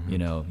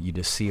 you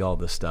just see all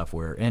this stuff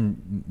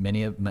and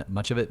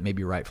much of it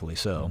maybe rightfully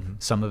so.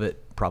 Some of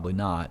it probably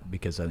not,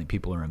 because I think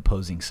people are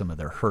imposing some of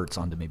their hurts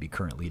onto maybe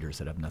current leaders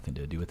that have nothing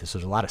to do with this.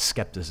 There's a lot of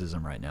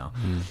skepticism right now.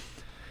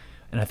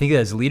 And I think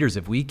as leaders,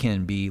 if we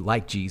can be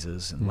like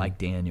Jesus and like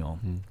Daniel,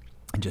 and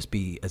just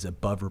be as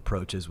above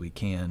reproach as we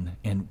can,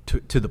 and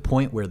to the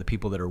point where the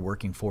people that are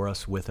working for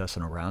us, with us,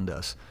 and around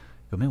us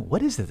go, man,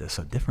 what is it that's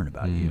so different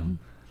about you?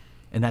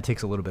 And that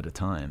takes a little bit of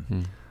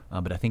time.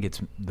 But I think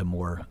it's the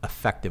more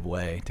effective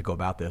way to go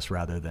about this,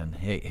 rather than,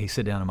 hey,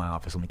 sit down in my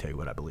office, let me tell you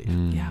what I believe.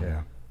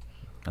 Yeah.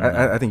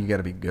 I think you got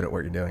to be good at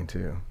what you're doing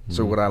too.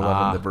 So what I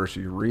love in the verse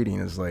you're reading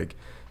is like,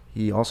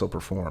 he also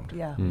performed.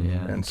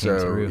 And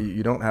so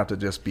you don't have to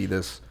just be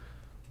this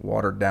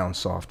watered down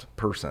soft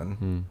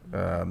person.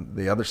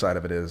 The other side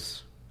of it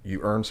is, you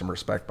earn some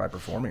respect by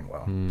performing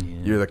well.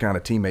 You're the kind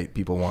of teammate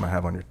people want to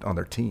have on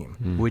their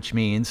team. Which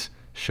means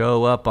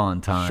show up on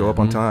time. Show up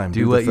on time.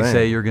 Do what you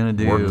say you're going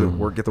to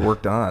do. Get the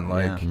work done.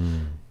 Like,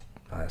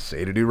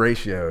 say to do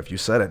ratio. If you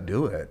said it,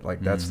 do it.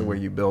 Like, that's the way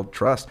you build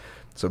trust.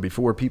 So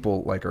before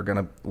people like are going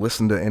to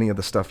listen to any of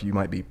the stuff you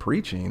might be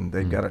preaching,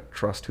 they've got to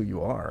trust who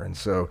you are. And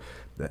so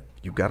that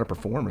you've got to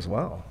perform as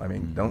well. I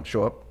mean, don't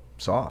show up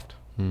soft.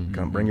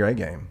 Come bring your A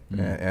game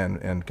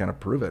and kind of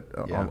prove it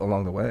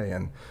along the way.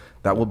 And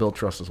that will build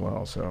trust as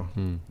well. So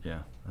yeah,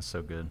 that's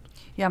so good.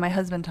 Yeah, my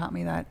husband taught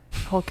me that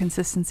whole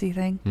consistency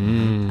thing.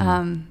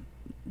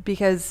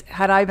 Because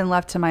had I been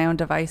left to my own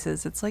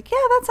devices, it's like, yeah,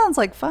 that sounds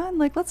like fun.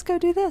 Like, let's go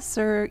do this,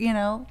 or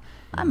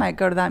I might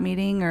go to that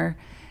meeting,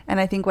 and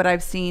I think what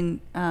I've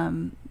seen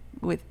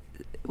with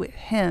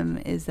him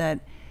is that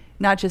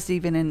not just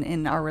even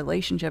in our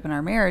relationship and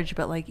our marriage,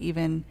 but like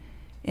even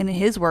in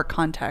his work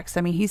context.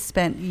 I mean, he's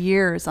spent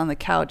years on the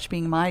couch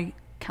being my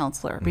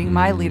counselor, being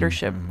my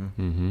leadership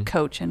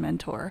coach and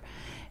mentor.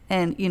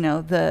 And,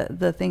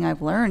 the thing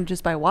I've learned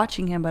just by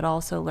watching him, but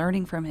also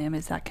learning from him,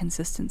 is that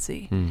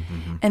consistency.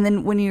 And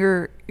then when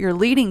you're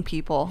leading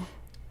people,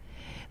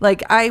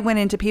 like I went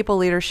into people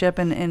leadership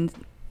and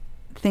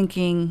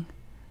thinking,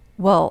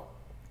 well,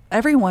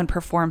 everyone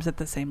performs at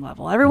the same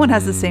level. Everyone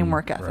has the same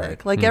work ethic.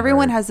 Right. Like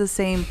everyone has the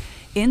same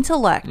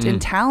intellect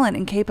and talent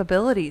and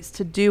capabilities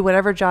to do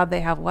whatever job they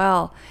have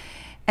well.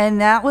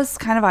 And that was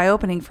kind of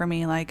eye-opening for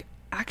me. Like,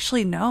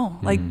 actually, no.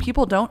 Like,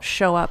 people don't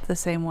show up the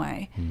same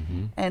way.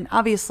 And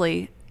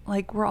obviously,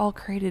 like, we're all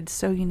created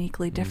so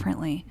uniquely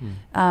differently.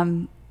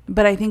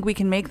 But I think we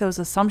can make those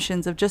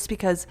assumptions of just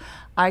because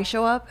I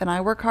show up and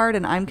I work hard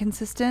and I'm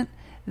consistent,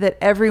 that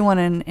everyone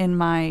in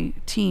my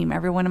team,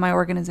 everyone in my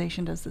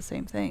organization does the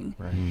same thing.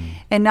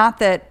 And not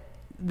that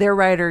they're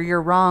right or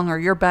you're wrong or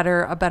you're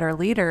a better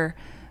leader,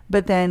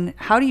 but then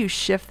how do you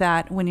shift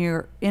that when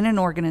you're in an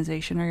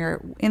organization or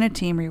you're in a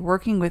team or you're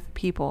working with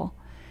people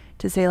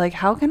to say, like,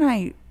 how can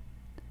I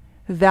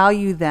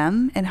value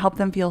them and help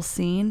them feel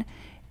seen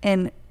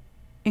and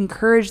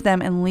encourage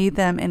them and lead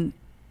them and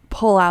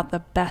pull out the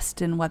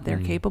best in what they're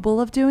capable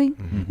of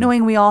doing,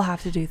 knowing we all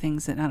have to do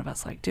things that none of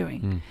us like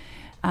doing.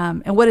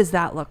 And what does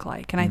that look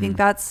like? And I think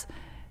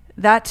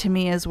that to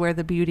me is where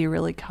the beauty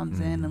really comes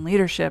in. And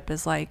leadership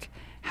is like,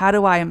 how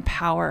do I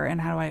empower and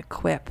how do I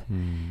equip?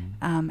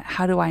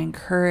 How do I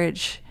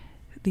encourage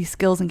these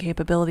skills and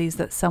capabilities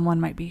that someone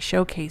might be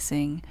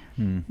showcasing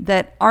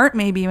that aren't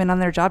maybe even on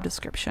their job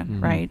description,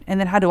 right? And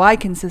then how do I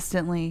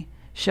consistently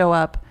show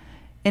up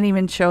and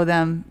even show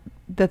them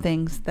the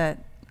things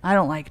that I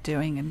don't like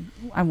doing and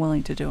I'm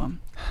willing to do them?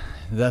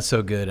 That's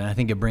so good. And I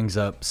think it brings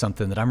up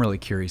something that I'm really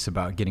curious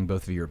about getting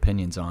both of your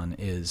opinions on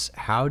is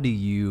how do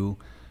you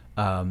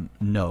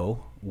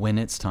know when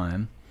it's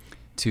time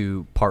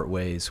to part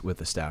ways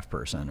with a staff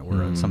person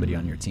or somebody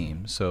on your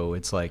team? So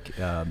it's like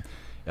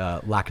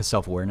lack of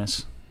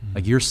self-awareness.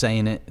 Like you're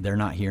saying it, they're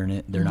not hearing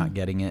it, they're not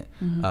getting it.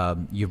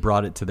 You've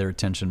brought it to their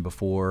attention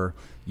before,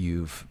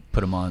 you've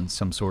put them on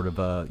some sort of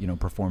a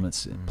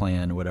performance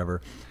plan or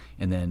whatever.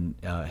 And then,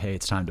 hey,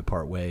 it's time to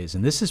part ways.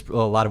 And this is a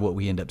lot of what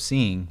we end up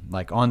seeing,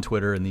 like on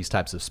Twitter and these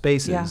types of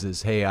spaces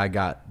is, hey, I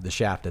got the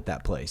shaft at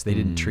that place. They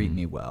didn't treat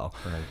me well.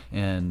 Right.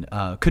 And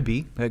that could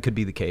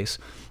be the case.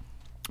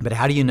 But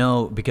how do you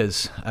know?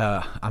 Because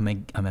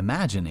I'm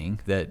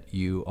imagining that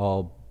you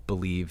all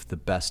believe the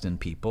best in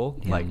people.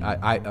 Yeah.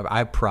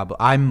 Like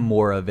I'm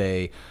more of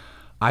a,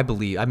 I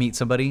meet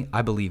somebody,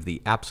 I believe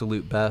the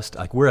absolute best.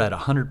 Like we're at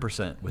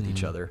 100% with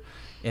each other.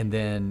 And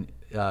then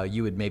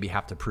you would maybe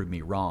have to prove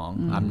me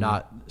wrong. I'm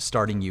not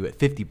starting you at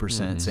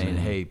 50% saying,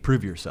 hey,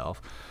 prove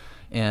yourself.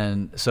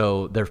 And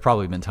so there's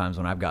probably been times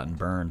when I've gotten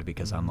burned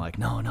because I'm like,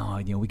 no,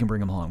 we can bring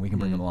them along. We can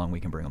bring them along. We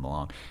can bring them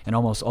along. And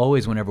almost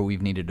always whenever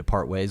we've needed to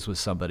part ways with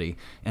somebody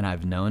and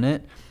I've known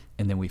it,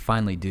 and then we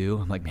finally do,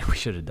 I'm like, man, we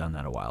should have done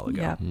that a while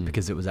ago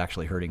because it was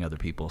actually hurting other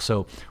people.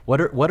 So what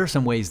are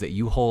some ways that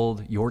you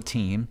hold your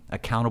team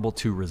accountable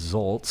to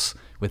results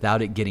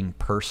without it getting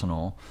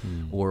personal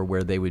or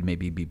where they would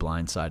maybe be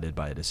blindsided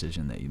by a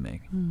decision that you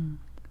make?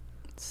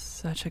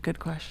 Such a good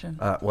question.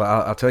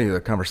 Well, I'll tell you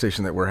the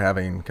conversation that we're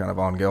having kind of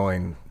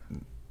ongoing.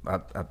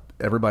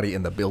 Everybody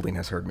in the building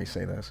has heard me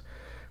say this.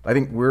 I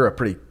think we're a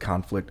pretty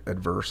conflict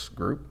adverse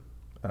group.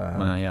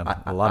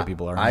 A lot of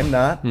people are. I'm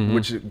not,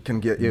 which can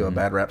get you a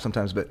bad rap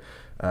sometimes, but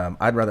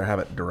I'd rather have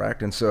it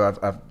direct. And so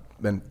I've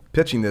been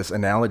pitching this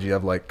analogy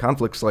of like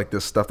conflicts like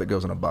this stuff that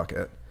goes in a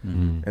bucket.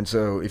 And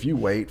so if you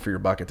wait for your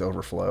bucket to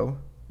overflow,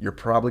 you're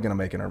probably going to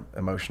make an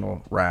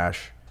emotional,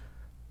 rash,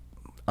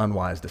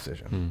 unwise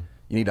decision.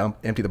 You need to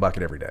empty the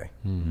bucket every day.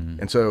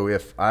 And so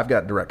if I've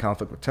got direct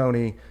conflict with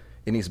Toni,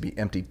 it needs to be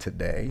emptied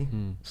today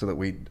so that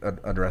we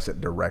address it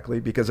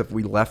directly. Because if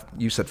we left,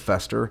 you said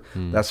fester,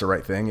 that's the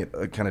right thing.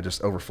 It kind of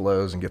just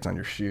overflows and gets on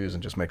your shoes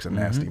and just makes a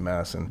nasty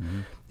mess.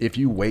 And if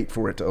you wait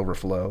for it to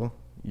overflow,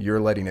 you're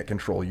letting it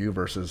control you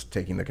versus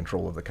taking the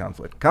control of the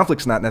conflict.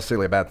 Conflict's not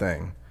necessarily a bad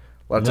thing.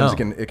 A lot of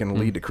times it can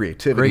lead to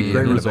creativity,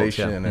 great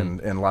innovation,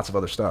 results, and lots of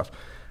other stuff.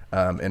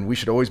 And we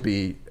should always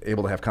be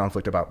able to have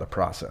conflict about the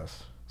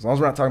process. As long as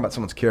we're not talking about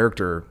someone's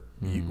character,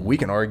 we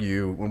can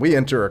argue. When we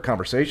enter a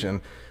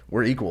conversation,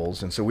 we're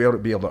equals, and so we ought to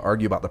be able to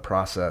argue about the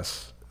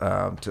process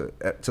to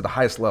the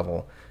highest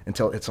level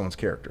until it hits someone's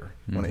character.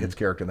 When it hits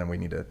character, then we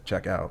need to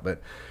check out.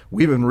 But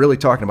we've been really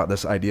talking about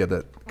this idea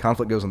that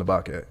conflict goes in the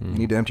bucket. You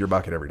need to empty your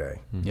bucket every day.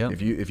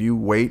 If you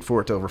wait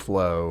for it to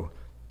overflow,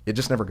 it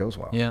just never goes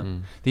well.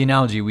 The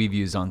analogy we've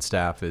used on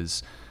staff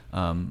is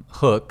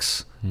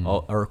hooks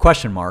or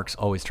question marks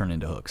always turn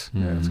into hooks.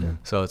 That's good.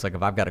 So it's like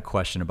if I've got a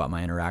question about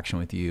my interaction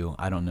with you,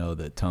 I don't know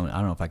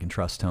if I can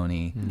trust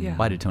Toni.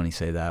 Why did Toni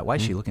say that? Why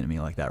is she looking at me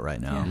like that right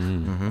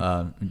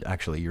now?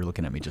 Actually, you're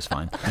looking at me just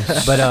fine.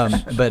 But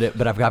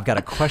I've got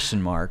a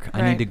question mark.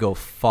 I need to go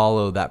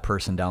follow that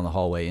person down the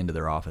hallway into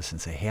their office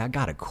and say, hey, I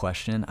got a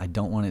question. I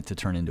don't want it to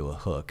turn into a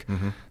hook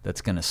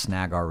that's going to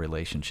snag our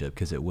relationship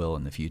because it will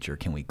in the future.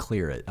 Can we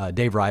clear it?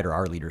 Dave Ryder,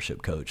 our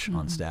leadership coach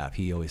on staff,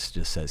 he always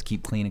just says,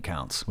 keep clean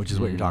accounts, which is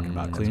what you're talking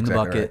about. Cleaning the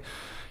bucket. Right.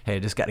 Hey, I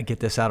just got to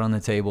get this out on the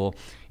table.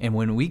 And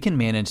when we can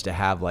manage to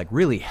have like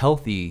really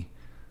healthy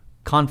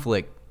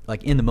conflict,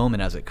 like in the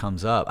moment as it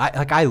comes up,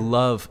 I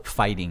love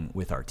fighting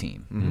with our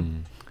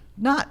team.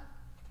 Not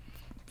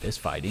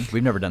fist fighting.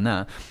 We've never done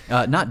that.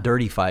 Not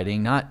dirty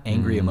fighting, not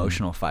angry,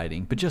 emotional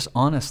fighting, but just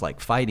honest, like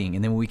fighting.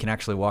 And then we can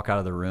actually walk out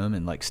of the room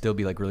and like still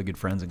be like really good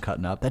friends and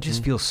cutting up. That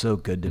just feels so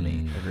good to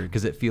me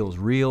because it feels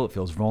real. It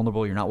feels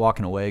vulnerable. You're not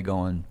walking away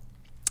going,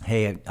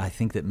 hey, I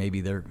think that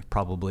maybe they're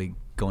probably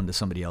going to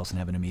somebody else and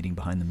having a meeting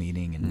behind the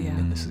meeting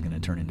and this is going to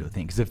turn into a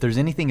thing. Because if there's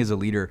anything as a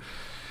leader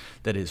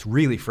that is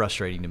really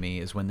frustrating to me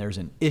is when there's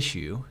an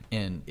issue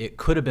and it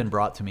could have been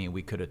brought to me and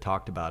we could have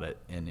talked about it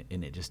and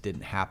it just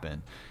didn't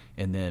happen.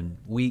 And then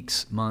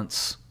weeks,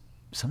 months,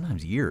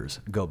 sometimes years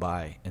go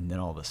by and then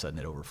all of a sudden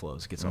it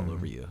overflows, gets all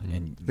over you.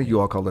 And I think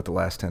you all called it the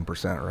last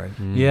 10%, right?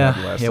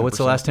 Yeah. What's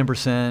the last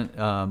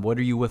 10%? What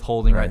are you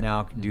withholding right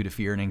now due to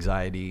fear and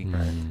anxiety?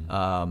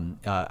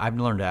 I've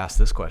learned to ask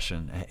this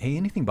question. Hey,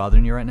 anything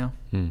bothering you right now?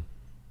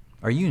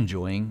 Are you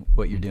enjoying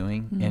what you're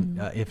doing?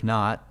 And if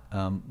not,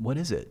 what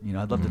is it?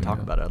 I'd love to talk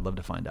about it. I'd love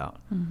to find out.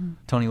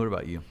 Toni, what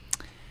about you?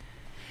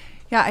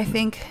 Yeah, I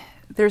think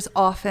there's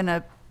often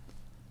a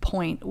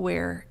point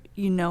where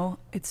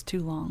it's too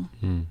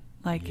long.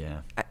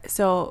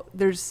 So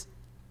there's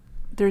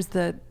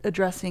the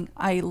addressing.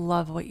 I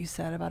love what you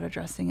said about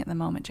addressing it in the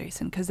moment,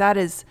 Jasen, because that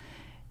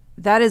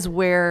is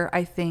where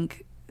I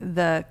think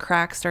the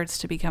crack starts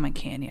to become a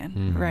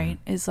canyon, right?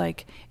 Is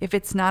like, if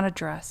it's not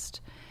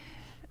addressed,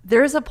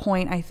 there's a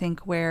point, I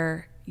think,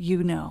 where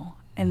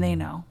and they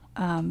know,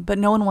 but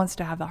no one wants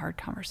to have the hard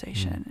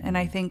conversation. And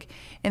I think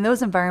in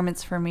those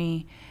environments, for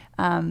me,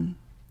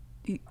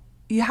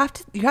 you have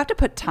to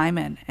put time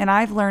in. And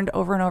I've learned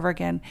over and over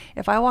again,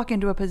 if I walk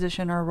into a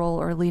position or a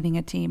role or leading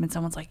a team and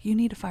someone's like, you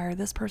need to fire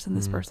this person,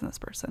 this person, this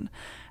person.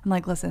 I'm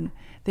like, listen,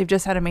 they've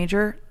just had a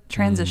major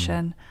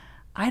transition.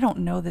 I don't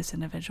know this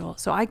individual.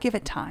 So I give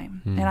it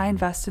time and I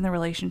invest in the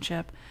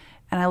relationship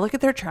and I look at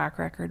their track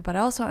record, but I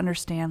also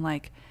understand,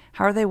 like,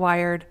 how are they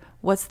wired?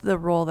 What's the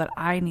role that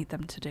I need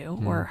them to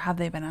do or have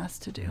they been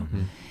asked to do?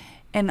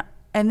 And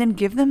then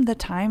give them the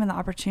time and the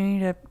opportunity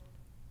to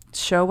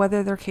show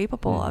whether they're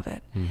capable of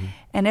it.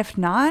 And if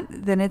not,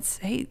 then it's,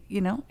 hey,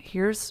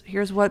 here's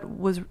what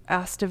was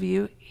asked of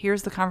you.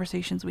 Here's the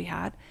conversations we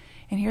had.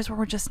 And here's where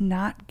we're just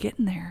not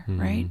getting there,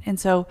 right? And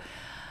so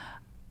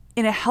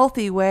in a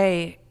healthy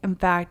way, in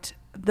fact,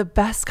 the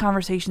best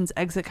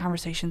exit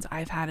conversations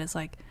I've had is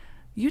like,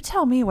 you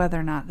tell me whether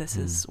or not this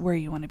is where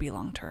you want to be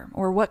long term,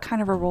 or what kind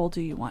of a role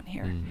do you want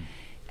here?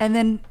 And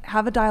then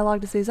have a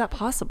dialogue to say, is that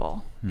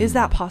possible? Is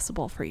that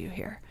possible for you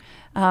here?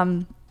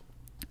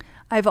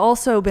 I've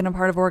also been a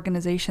part of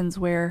organizations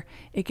where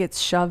it gets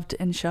shoved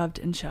and shoved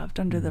and shoved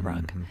under the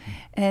rug.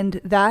 And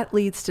that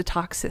leads to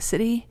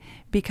toxicity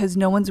because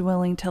no one's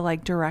willing to,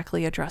 like,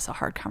 directly address a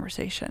hard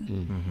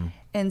conversation.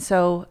 And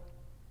so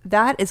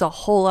that is a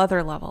whole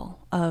other level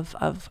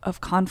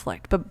of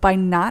conflict. But by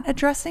not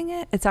addressing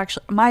it, it's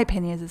actually, my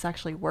opinion is, it's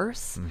actually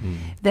worse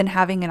than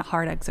having a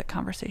hard exit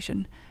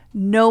conversation.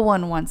 No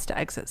one wants to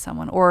exit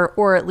someone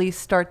or at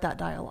least start that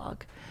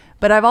dialogue.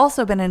 But I've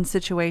also been in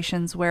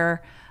situations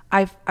where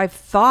I've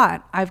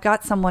thought I've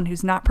got someone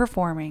who's not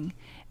performing,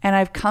 and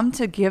I've come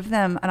to give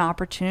them an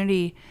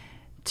opportunity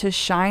to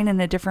shine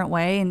in a different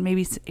way and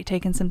maybe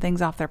taken some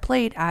things off their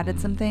plate, added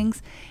some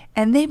things,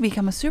 and they've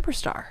become a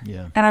superstar.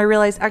 Yeah. And I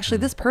realized actually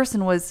this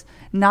person was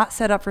not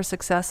set up for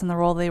success in the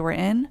role they were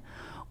in,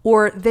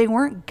 or they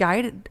weren't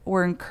guided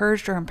or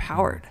encouraged or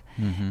empowered.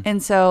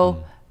 And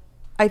so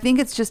I think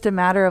it's just a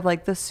matter of,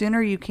 like, the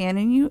sooner you can,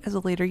 and you as a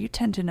leader, you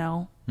tend to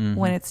know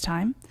when it's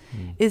time,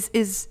 is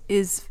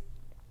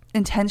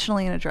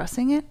intentionally in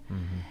addressing it.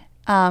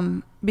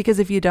 Because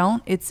if you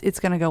don't, it's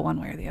going to go one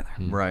way or the other.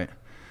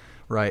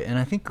 Right. And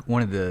I think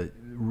one of the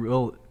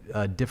real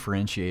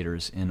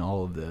differentiators in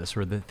all of this,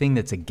 or the thing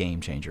that's a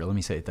game changer, let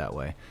me say it that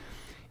way,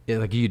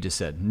 like you just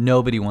said,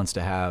 nobody wants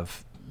to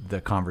have the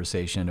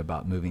conversation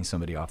about moving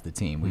somebody off the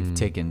team. We've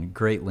taken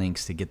great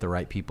lengths to get the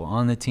right people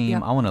on the team.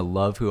 Yep. I want to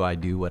love who I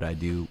do what I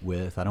do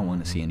with. I don't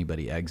want to see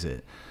anybody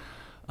exit.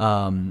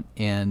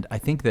 And I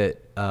think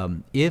that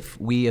if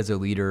we as a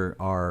leader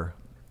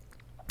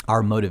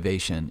our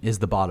motivation is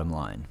the bottom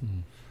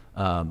line.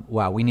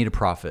 Wow, we need a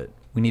profit.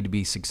 We need to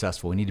be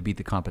successful. We need to beat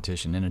the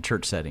competition in a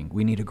church setting.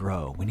 We need to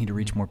grow. We need to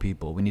reach more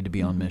people. We need to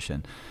be on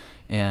mission.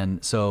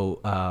 And so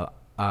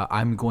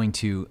I'm going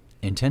to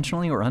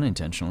intentionally or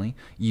unintentionally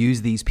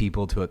use these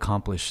people to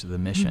accomplish the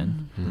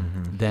mission.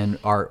 Then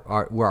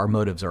where our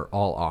motives are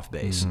all off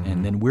base,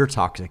 and then we're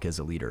toxic as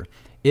a leader.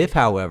 If,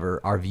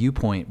 however, our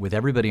viewpoint with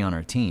everybody on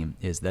our team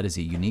is that is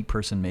a unique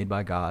person made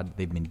by God,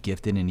 they've been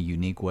gifted in a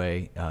unique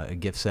way, a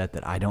gift set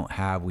that I don't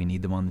have, we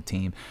need them on the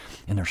team,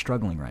 and they're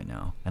struggling right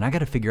now. And I got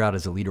to figure out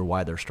as a leader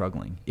why they're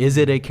struggling. Is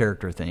it a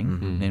character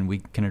thing? And we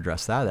can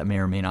address that. That may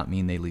or may not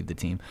mean they leave the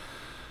team.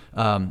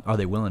 Are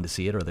they willing to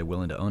see it? Are they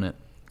willing to own it?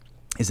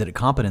 Is it a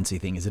competency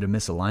thing? Is it a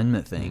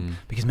misalignment thing?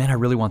 Because, man, I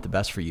really want the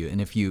best for you. And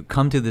if you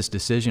come to this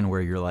decision where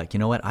you're like, you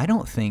know what, I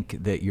don't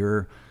think that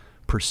you're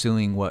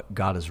pursuing what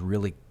God has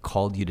really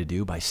called you to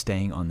do by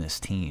staying on this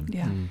team.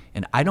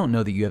 And I don't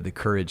know that you have the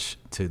courage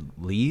to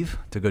leave,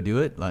 to go do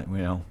it,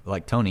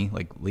 like Toni,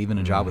 like leaving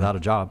a job without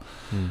a job.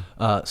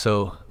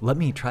 So let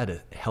me try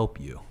to help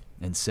you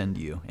and send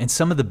you. And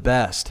some of the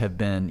best have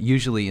been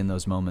usually in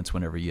those moments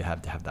whenever you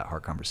have to have that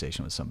hard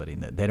conversation with somebody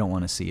that they don't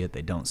want to see it,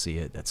 they don't see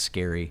it, that's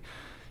scary,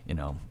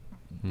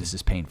 this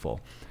is painful.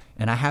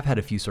 And I have had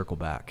a few circle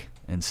back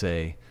and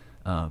say,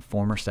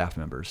 former staff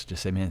members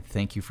just say, man,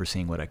 thank you for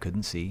seeing what I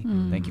couldn't see.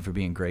 Thank you for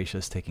being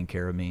gracious, taking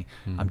care of me.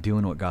 I'm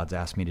doing what God's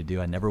asked me to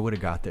do. I never would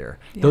have got there.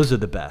 Those are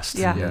the best.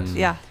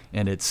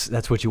 And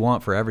that's what you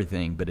want for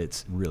everything, but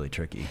it's really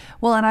tricky.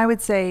 Well, and I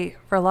would say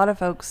for a lot of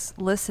folks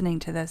listening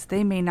to this,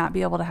 they may not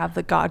be able to have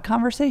the God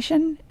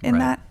conversation in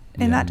that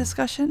that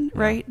discussion,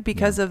 right?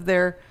 Because of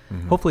their...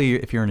 Hopefully,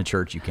 if you're in a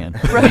church, you can.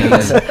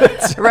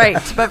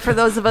 Right. But for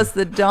those of us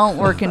that don't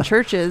work in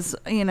churches,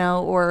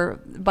 or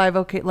by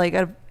like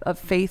a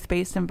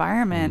faith-based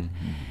environment,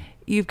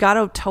 you've got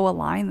to toe a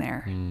line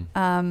there.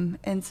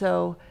 And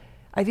so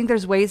I think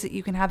there's ways that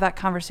you can have that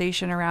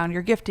conversation around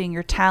your gifting,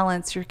 your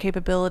talents, your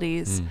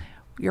capabilities,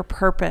 your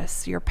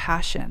purpose, your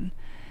passion.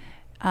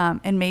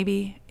 And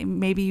maybe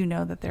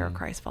that they're a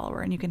Christ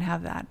follower and you can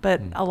have that.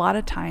 But a lot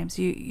of times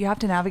you have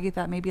to navigate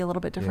that maybe a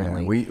little bit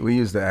differently. Yeah, we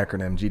use the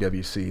acronym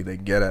GWC. They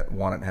get it,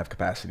 want it, and have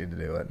capacity to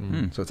do it.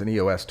 So it's an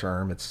EOS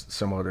term. It's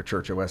similar to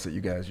Church OS that you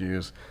guys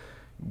use.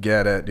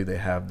 Get it? Do they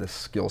have this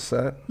skill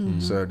set?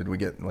 So did we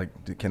get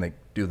can they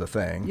do the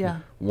thing? Yeah.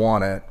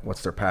 Want it?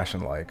 What's their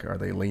passion like? Are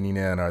they leaning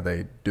in? Are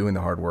they doing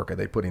the hard work? Are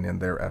they putting in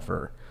their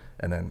effort?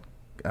 And then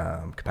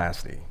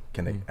capacity.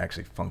 Can they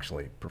actually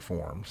functionally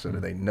perform? So do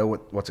they know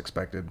what's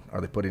expected?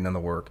 Are they putting in the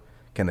work?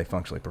 Can they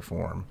functionally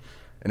perform?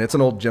 And it's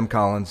an old Jim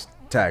Collins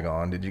tag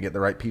on. Did you get the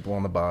right people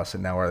on the bus,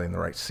 and now are they in the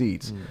right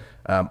seats?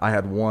 I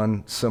had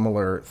one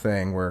similar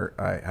thing where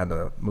I had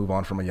to move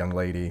on from a young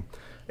lady,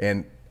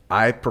 and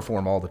I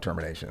perform all the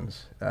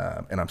terminations,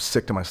 and I'm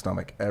sick to my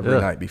stomach every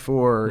night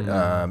before.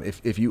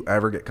 If you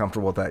ever get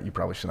comfortable with that, you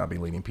probably should not be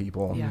leading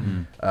people.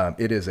 Yeah.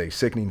 It is a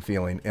sickening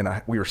feeling.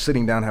 And we were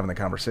sitting down having the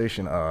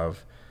conversation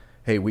of,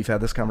 hey, we've had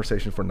this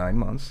conversation for 9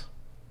 months.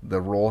 The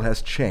role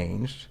has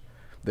changed.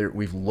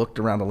 We've looked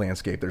around the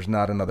landscape. There's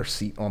not another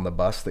seat on the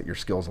bus that your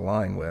skills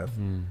align with,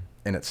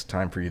 and it's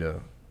time for you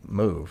to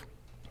move.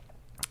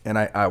 And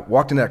I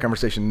walked into that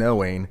conversation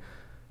knowing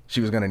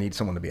she was going to need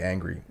someone to be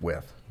angry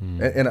with.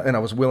 And I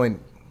was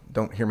willing,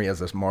 don't hear me as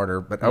this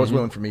martyr, but I was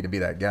willing for me to be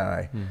that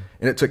guy.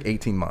 And it took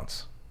 18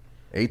 months.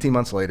 18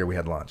 months later, we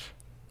had lunch.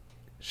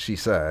 She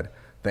said,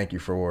 thank you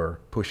for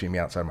pushing me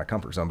outside my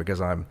comfort zone,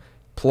 because I'm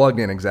plugged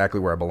in exactly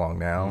where I belong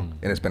now,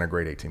 and it's been a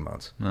great 18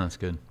 months. Oh, that's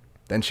good.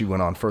 Then she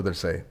went on further to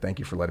say, thank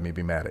you for letting me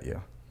be mad at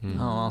you. Oh,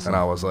 awesome. And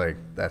I was like,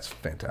 that's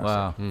fantastic.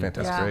 Wow.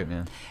 Fantastic. That's great,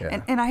 man.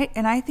 Yeah.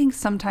 And I think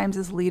sometimes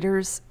as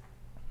leaders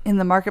in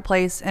the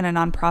marketplace, in a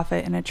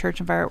nonprofit, in a church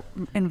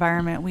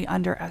environment, we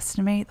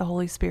underestimate the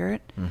Holy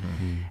Spirit.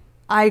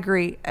 I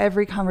agree.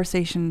 Every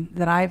conversation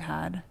that I've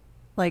had,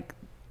 like,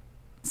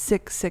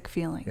 sick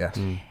feeling. Yes.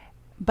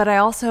 But I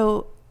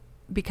also,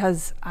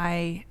 because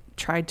I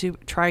try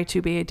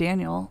to be a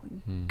Daniel,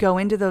 go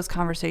into those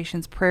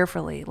conversations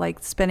prayerfully,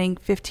 like spending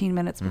 15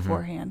 minutes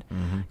beforehand.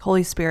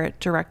 Holy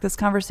Spirit, direct this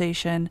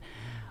conversation,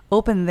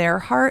 open their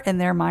heart and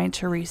their mind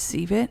to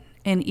receive it.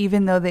 And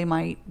even though they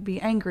might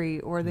be angry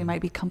or they might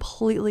be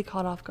completely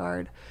caught off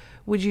guard,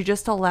 would you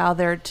just allow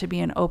there to be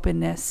an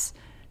openness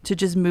to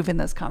just move in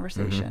this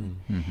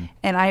conversation?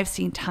 And I have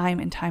seen time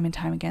and time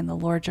again, the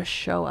Lord just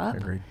show up.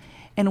 Agreed.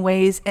 in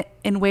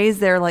ways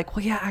they're like,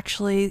 well, yeah,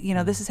 actually,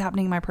 this is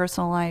happening in my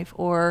personal life,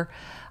 or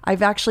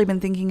I've actually been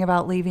thinking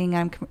about leaving.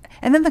 And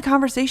then the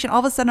conversation, all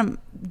of a sudden I'm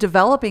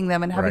developing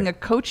them and having a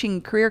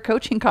career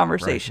coaching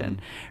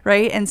conversation.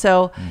 Right. And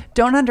so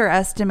don't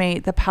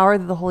underestimate the power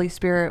that the Holy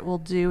Spirit will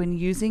do in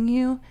using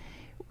you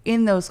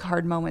in those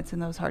hard moments, in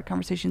those hard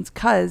conversations,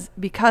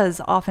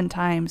 because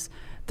oftentimes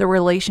the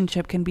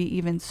relationship can be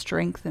even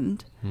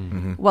strengthened.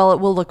 While it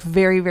will look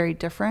very, very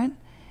different,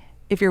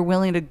 if you're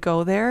willing to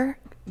go there,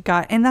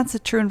 God, and that's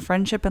true in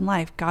friendship and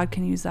life. God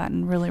can use that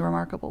in really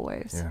remarkable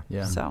ways.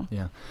 Yeah. So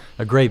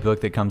a great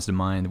book that comes to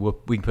mind,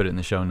 we can put it in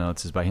the show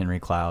notes, is by Henry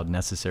Cloud,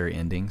 Necessary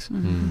Endings.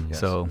 Yes.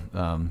 So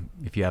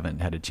if you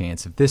haven't had a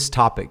chance, if this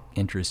topic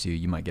interests you,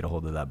 you might get a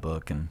hold of that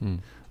book.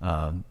 And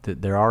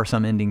there are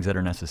some endings that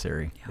are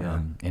necessary.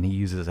 And he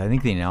uses, I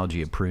think, the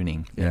analogy of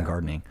pruning in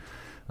gardening,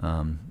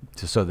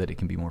 so that it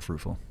can be more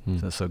fruitful. So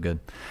that's so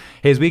good.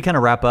 Hey, as we kind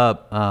of wrap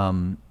up,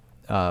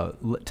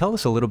 tell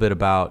us a little bit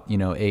about,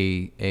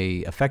 a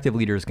effective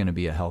leader is going to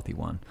be a healthy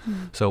one.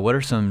 So what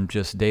are some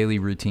just daily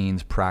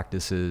routines,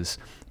 practices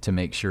to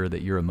make sure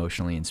that you're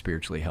emotionally and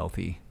spiritually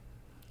healthy?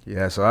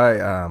 Yeah, so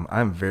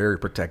I'm very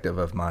protective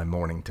of my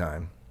morning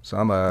time. So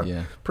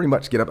I'm pretty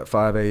much get up at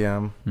 5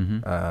 a.m.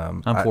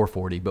 I'm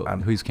 4:40, but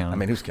who's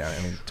counting? Who's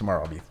counting?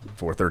 Tomorrow I'll be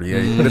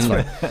 4:38, but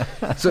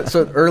it's fine.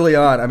 So early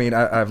on,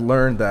 I've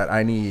learned that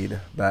I need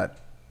that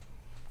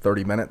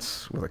 30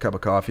 minutes with a cup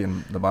of coffee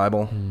and the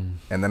Bible,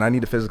 and then I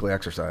need to physically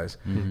exercise.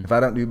 If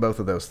I don't do both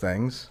of those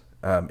things,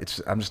 I'm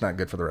just not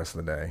good for the rest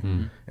of the day.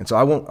 And so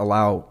I won't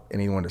allow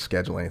anyone to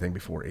schedule anything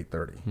before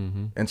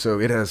 8:30. And so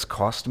it has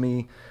cost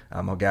me.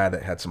 I'm a guy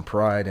that had some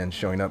pride in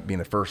showing up, being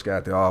the first guy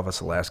at the office,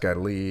 the last guy to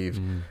leave.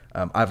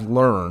 I've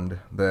learned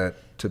that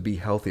to be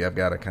healthy, I've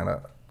got to kind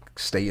of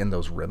stay in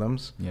those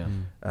rhythms.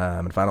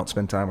 And if I don't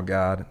spend time with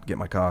God, get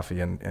my coffee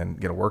and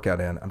get a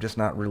workout in,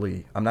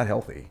 I'm not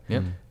healthy.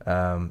 And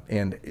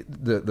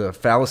the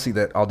fallacy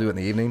that I'll do it in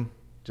the evening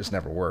just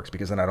never works,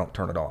 because then I don't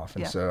turn it off.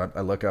 And so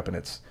I look up and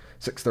it's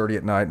 6:30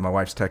 at night and my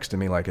wife's texting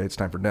me like, hey, it's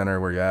time for dinner,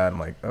 where you at? I'm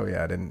like, oh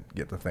yeah, I didn't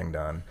get the thing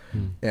done.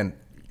 And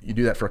you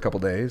do that for a couple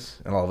of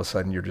days and all of a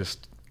sudden you're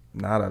just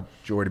not a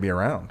joy to be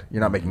around.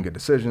 You're not making good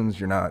decisions.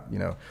 You're not,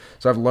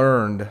 so I've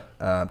learned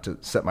to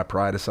set my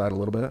pride aside a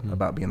little bit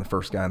about being the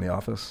first guy in the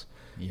office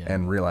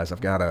and realize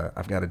I've got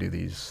to do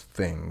these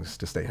things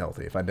to stay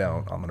healthy. If I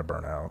don't, I'm going to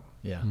burn out.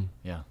 Yeah.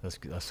 That's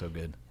so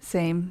good.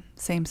 Same.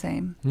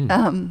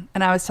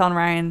 And I was telling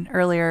Ryan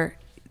earlier,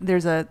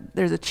 there's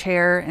a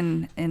chair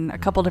in a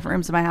couple different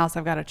rooms in my house.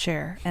 I've got a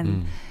chair,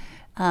 and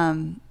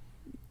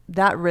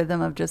that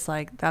rhythm of just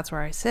like, that's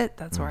where I sit,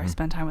 that's where I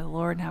spend time with the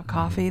Lord and have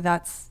coffee.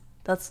 That's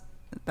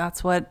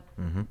what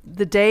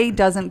the day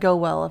doesn't go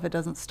well if it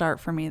doesn't start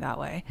for me that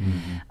way.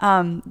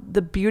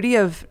 The beauty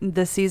of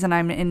the season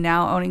I'm in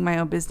now, owning my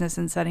own business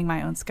and setting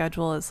my own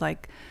schedule, is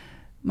like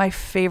my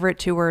favorite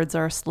 2 words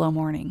are slow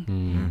morning.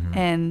 Mm-hmm.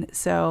 And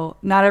so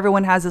not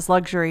everyone has this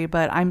luxury,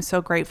 but I'm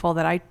so grateful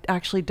that I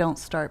actually don't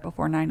start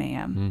before 9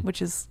 a.m.,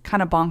 which is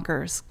kind of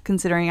bonkers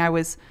considering I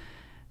was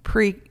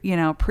pre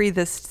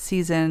this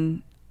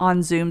season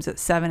on Zooms at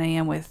 7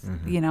 a.m. with,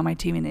 my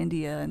team in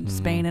India and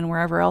Spain and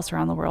wherever else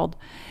around the world.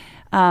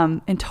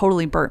 And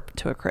totally burnt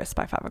to a crisp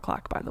by 5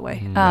 o'clock, by the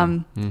way.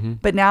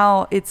 But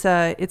now it's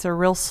a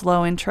real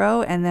slow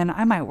intro, and then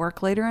I might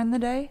work later in the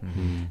day.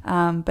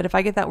 But if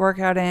I get that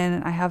workout in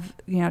and I have,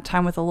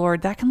 time with the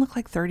Lord, that can look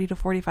like 30 to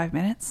 45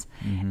 minutes.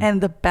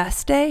 And the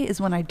best day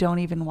is when I don't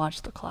even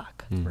watch the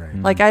clock. Right.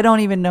 Like I don't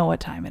even know what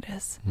time it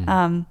is.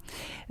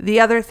 The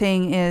other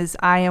thing is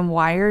I am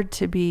wired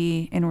to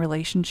be in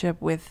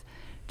relationship with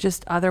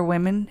just other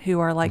women who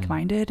are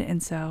like-minded.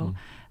 And so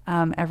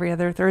every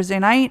other Thursday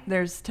night,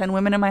 there's 10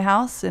 women in my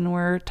house, and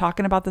we're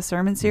talking about the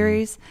sermon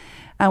series.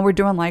 We're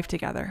doing life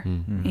together.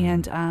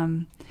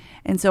 And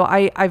so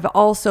I've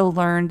also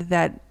learned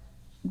that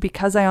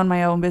because I own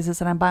my own business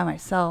and I'm by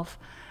myself,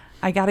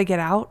 I got to get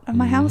out of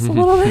my house a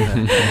little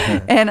bit.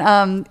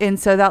 And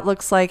so that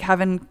looks like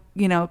having,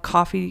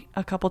 coffee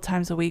a couple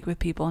times a week with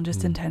people and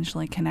just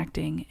intentionally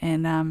connecting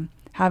and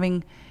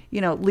having,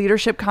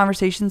 leadership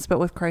conversations, but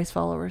with Christ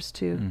followers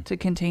to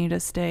continue to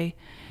stay,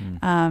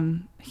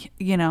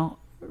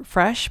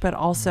 fresh, but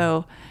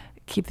also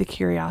keep the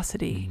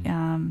curiosity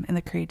and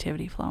the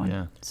creativity flowing.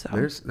 Yeah. So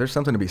There's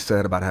something to be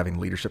said about having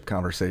leadership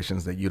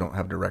conversations that you don't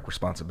have direct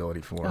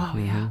responsibility for. Oh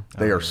yeah.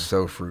 They are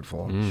so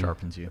fruitful.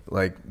 Sharpens you.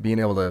 Like being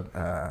able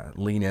to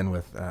lean in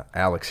with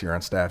Alex here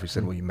on staff, who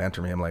said, "Will you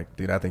mentor me?" I'm like,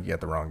 dude, I think you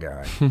got the wrong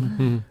guy.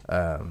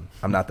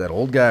 I'm not that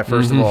old guy,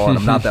 first of all, and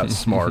I'm not that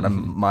smart.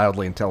 I'm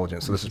mildly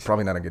intelligent, so this is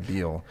probably not a good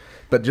deal.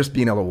 But just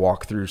being able to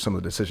walk through some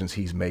of the decisions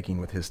he's making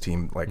with his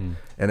team, and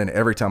then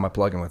every time I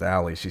plug in with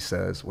Allie, she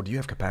says, "Well, do you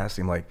have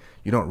capacity?" I'm like,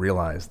 "You don't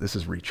realize this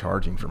is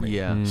recharging for me."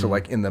 Yeah. So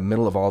like in the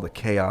middle of all the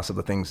chaos of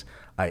the things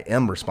I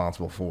am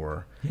responsible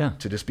for,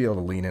 to just be able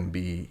to lean in and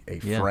be a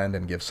friend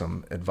and give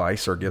some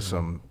advice or give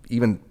some,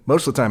 even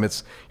most of the time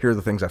it's, here are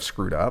the things I've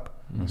screwed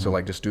up. So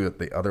like just do it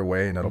the other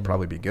way and it'll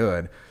probably be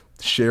good.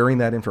 Sharing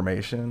that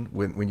information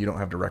when you don't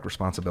have direct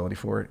responsibility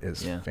for it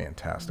is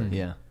fantastic.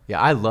 Yeah.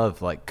 I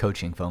love like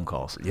coaching phone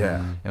calls.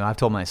 Yeah. And I've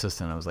told my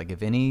assistant, I was like,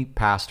 if any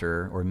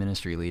pastor or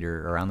ministry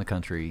leader around the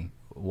country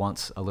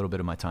wants a little bit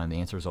of my time, the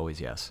answer is always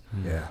yes.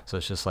 Yeah. So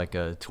it's just like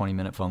a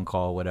 20-minute phone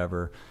call,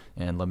 whatever,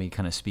 and let me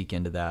kind of speak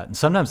into that. And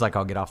sometimes like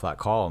I'll get off that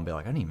call and be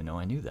like, I didn't even know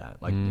I knew that.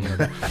 Like,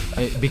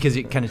 because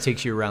it kind of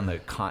takes you around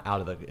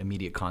out of the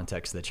immediate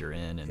context that you're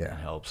in, and it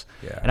helps.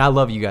 Yeah. And I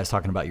love you guys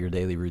talking about your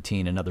daily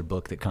routine. Another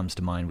book that comes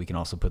to mind, we can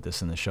also put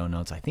this in the show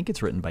notes. I think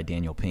it's written by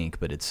Daniel Pink,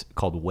 but it's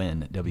called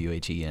When,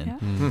 W-H-E-N.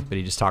 Yeah. But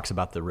he just talks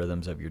about the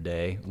rhythms of your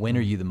day. When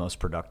are you the most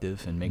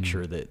productive, and make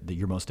sure that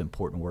your most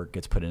important work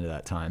gets put into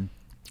that time.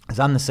 Because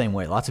I'm the same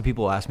way. Lots of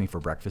people ask me for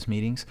breakfast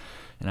meetings,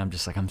 and I'm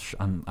just like,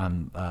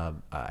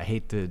 I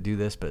hate to do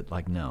this, but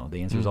like, no.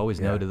 The answer is always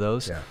no to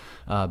those,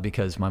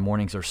 because my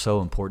mornings are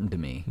so important to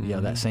me.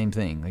 That same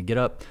thing. I get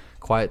up,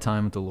 quiet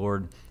time with the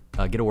Lord,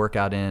 get a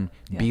workout in,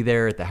 be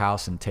there at the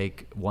house, and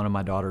take one of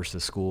my daughters to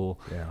school,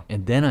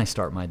 and then I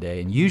start my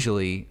day. And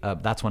usually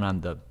that's when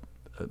I'm the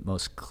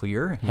most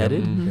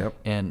clear-headed,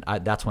 and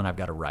that's when I've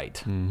got to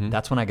write.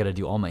 That's when I got to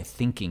do all my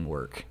thinking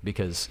work,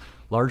 because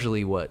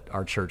largely what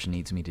our church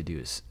needs me to do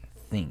is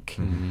think.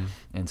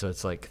 And so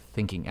it's like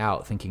thinking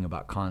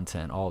about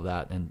content, all of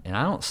that. And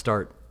I don't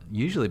start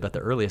usually, but the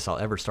earliest I'll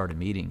ever start a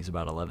meeting is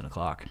about 11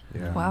 o'clock.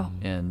 Yeah. Wow.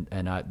 And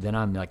then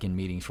I'm like in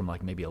meetings from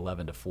like maybe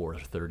 11 to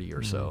 4:30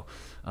 or so.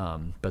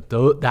 But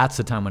that's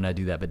the time when I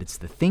do that. But it's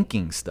the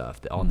thinking stuff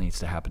that all needs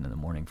to happen in the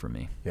morning for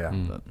me. Yeah.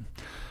 But,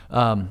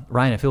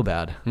 Ryan, I feel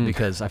bad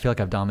because I feel like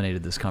I've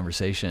dominated this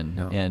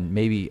conversation, and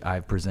maybe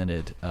I've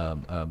presented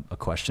a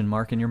question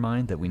mark in your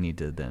mind that we need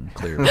to then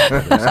clear.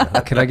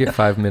 Can I get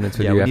 5 minutes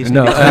with you? We After?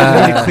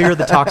 need to clear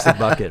the toxic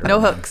bucket. No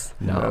Ryan. hooks.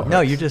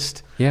 No, you're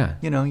just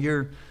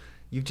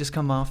you've just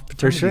come off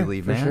paternity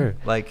leave, man. For sure.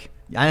 Like,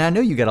 I know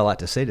you got a lot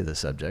to say to this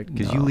subject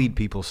because you lead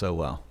people so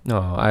well. No,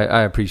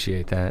 I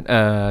appreciate that.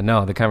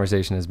 No, the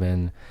conversation has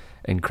been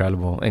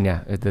incredible, and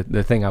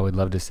the thing I would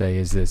love to say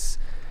is this.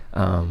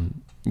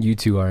 You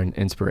two are an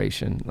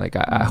inspiration. Like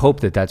I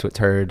hope that's what's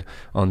heard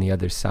on the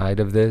other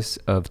side of this,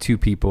 of two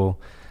people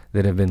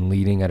that have been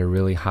leading at a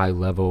really high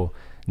level,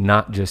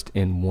 not just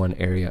in one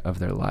area of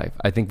their life.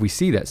 I think we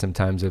see that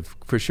sometimes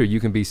for sure you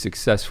can be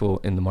successful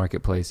in the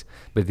marketplace,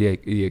 but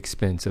the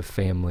expense of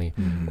family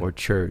or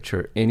church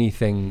or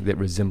anything that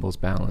resembles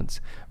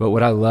balance. But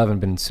what I love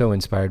and been so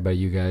inspired by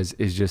you guys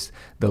is just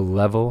the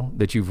level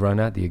that you've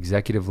run at, the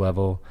executive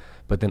level,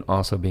 but then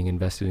also being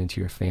invested into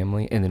your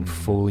family, and then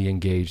fully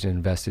engaged and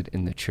invested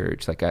in the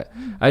church. Like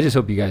I just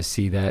hope you guys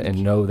see that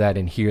and know that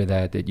and hear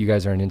that you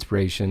guys are an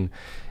inspiration.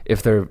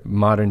 If they're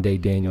modern day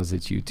Daniels,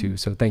 it's you too.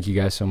 So thank you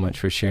guys so much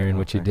for sharing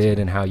what you did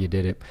and how you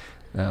did it.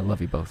 Love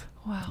you both.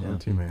 Wow. Yeah,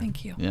 too, man.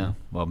 Thank you. Yeah.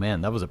 Well,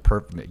 man, that was a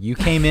perfect. You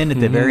came in at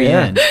the very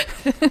end.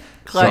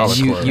 Clutch.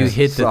 You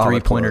hit the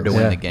 3-pointer to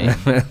win the game.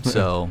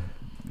 So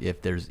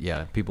if there's,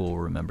 people will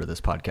remember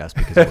this podcast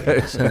because of what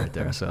you just said right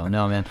there. So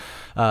no, man.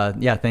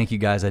 Thank you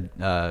guys. I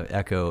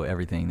echo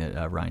everything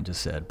that Ryan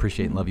just said.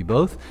 Appreciate and love you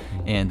both.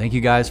 And thank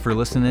you guys for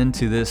listening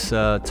to this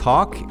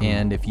talk.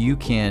 And if you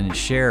can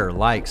share,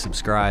 like,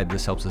 subscribe,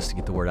 this helps us to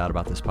get the word out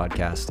about this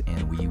podcast.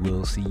 And we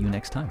will see you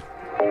next time.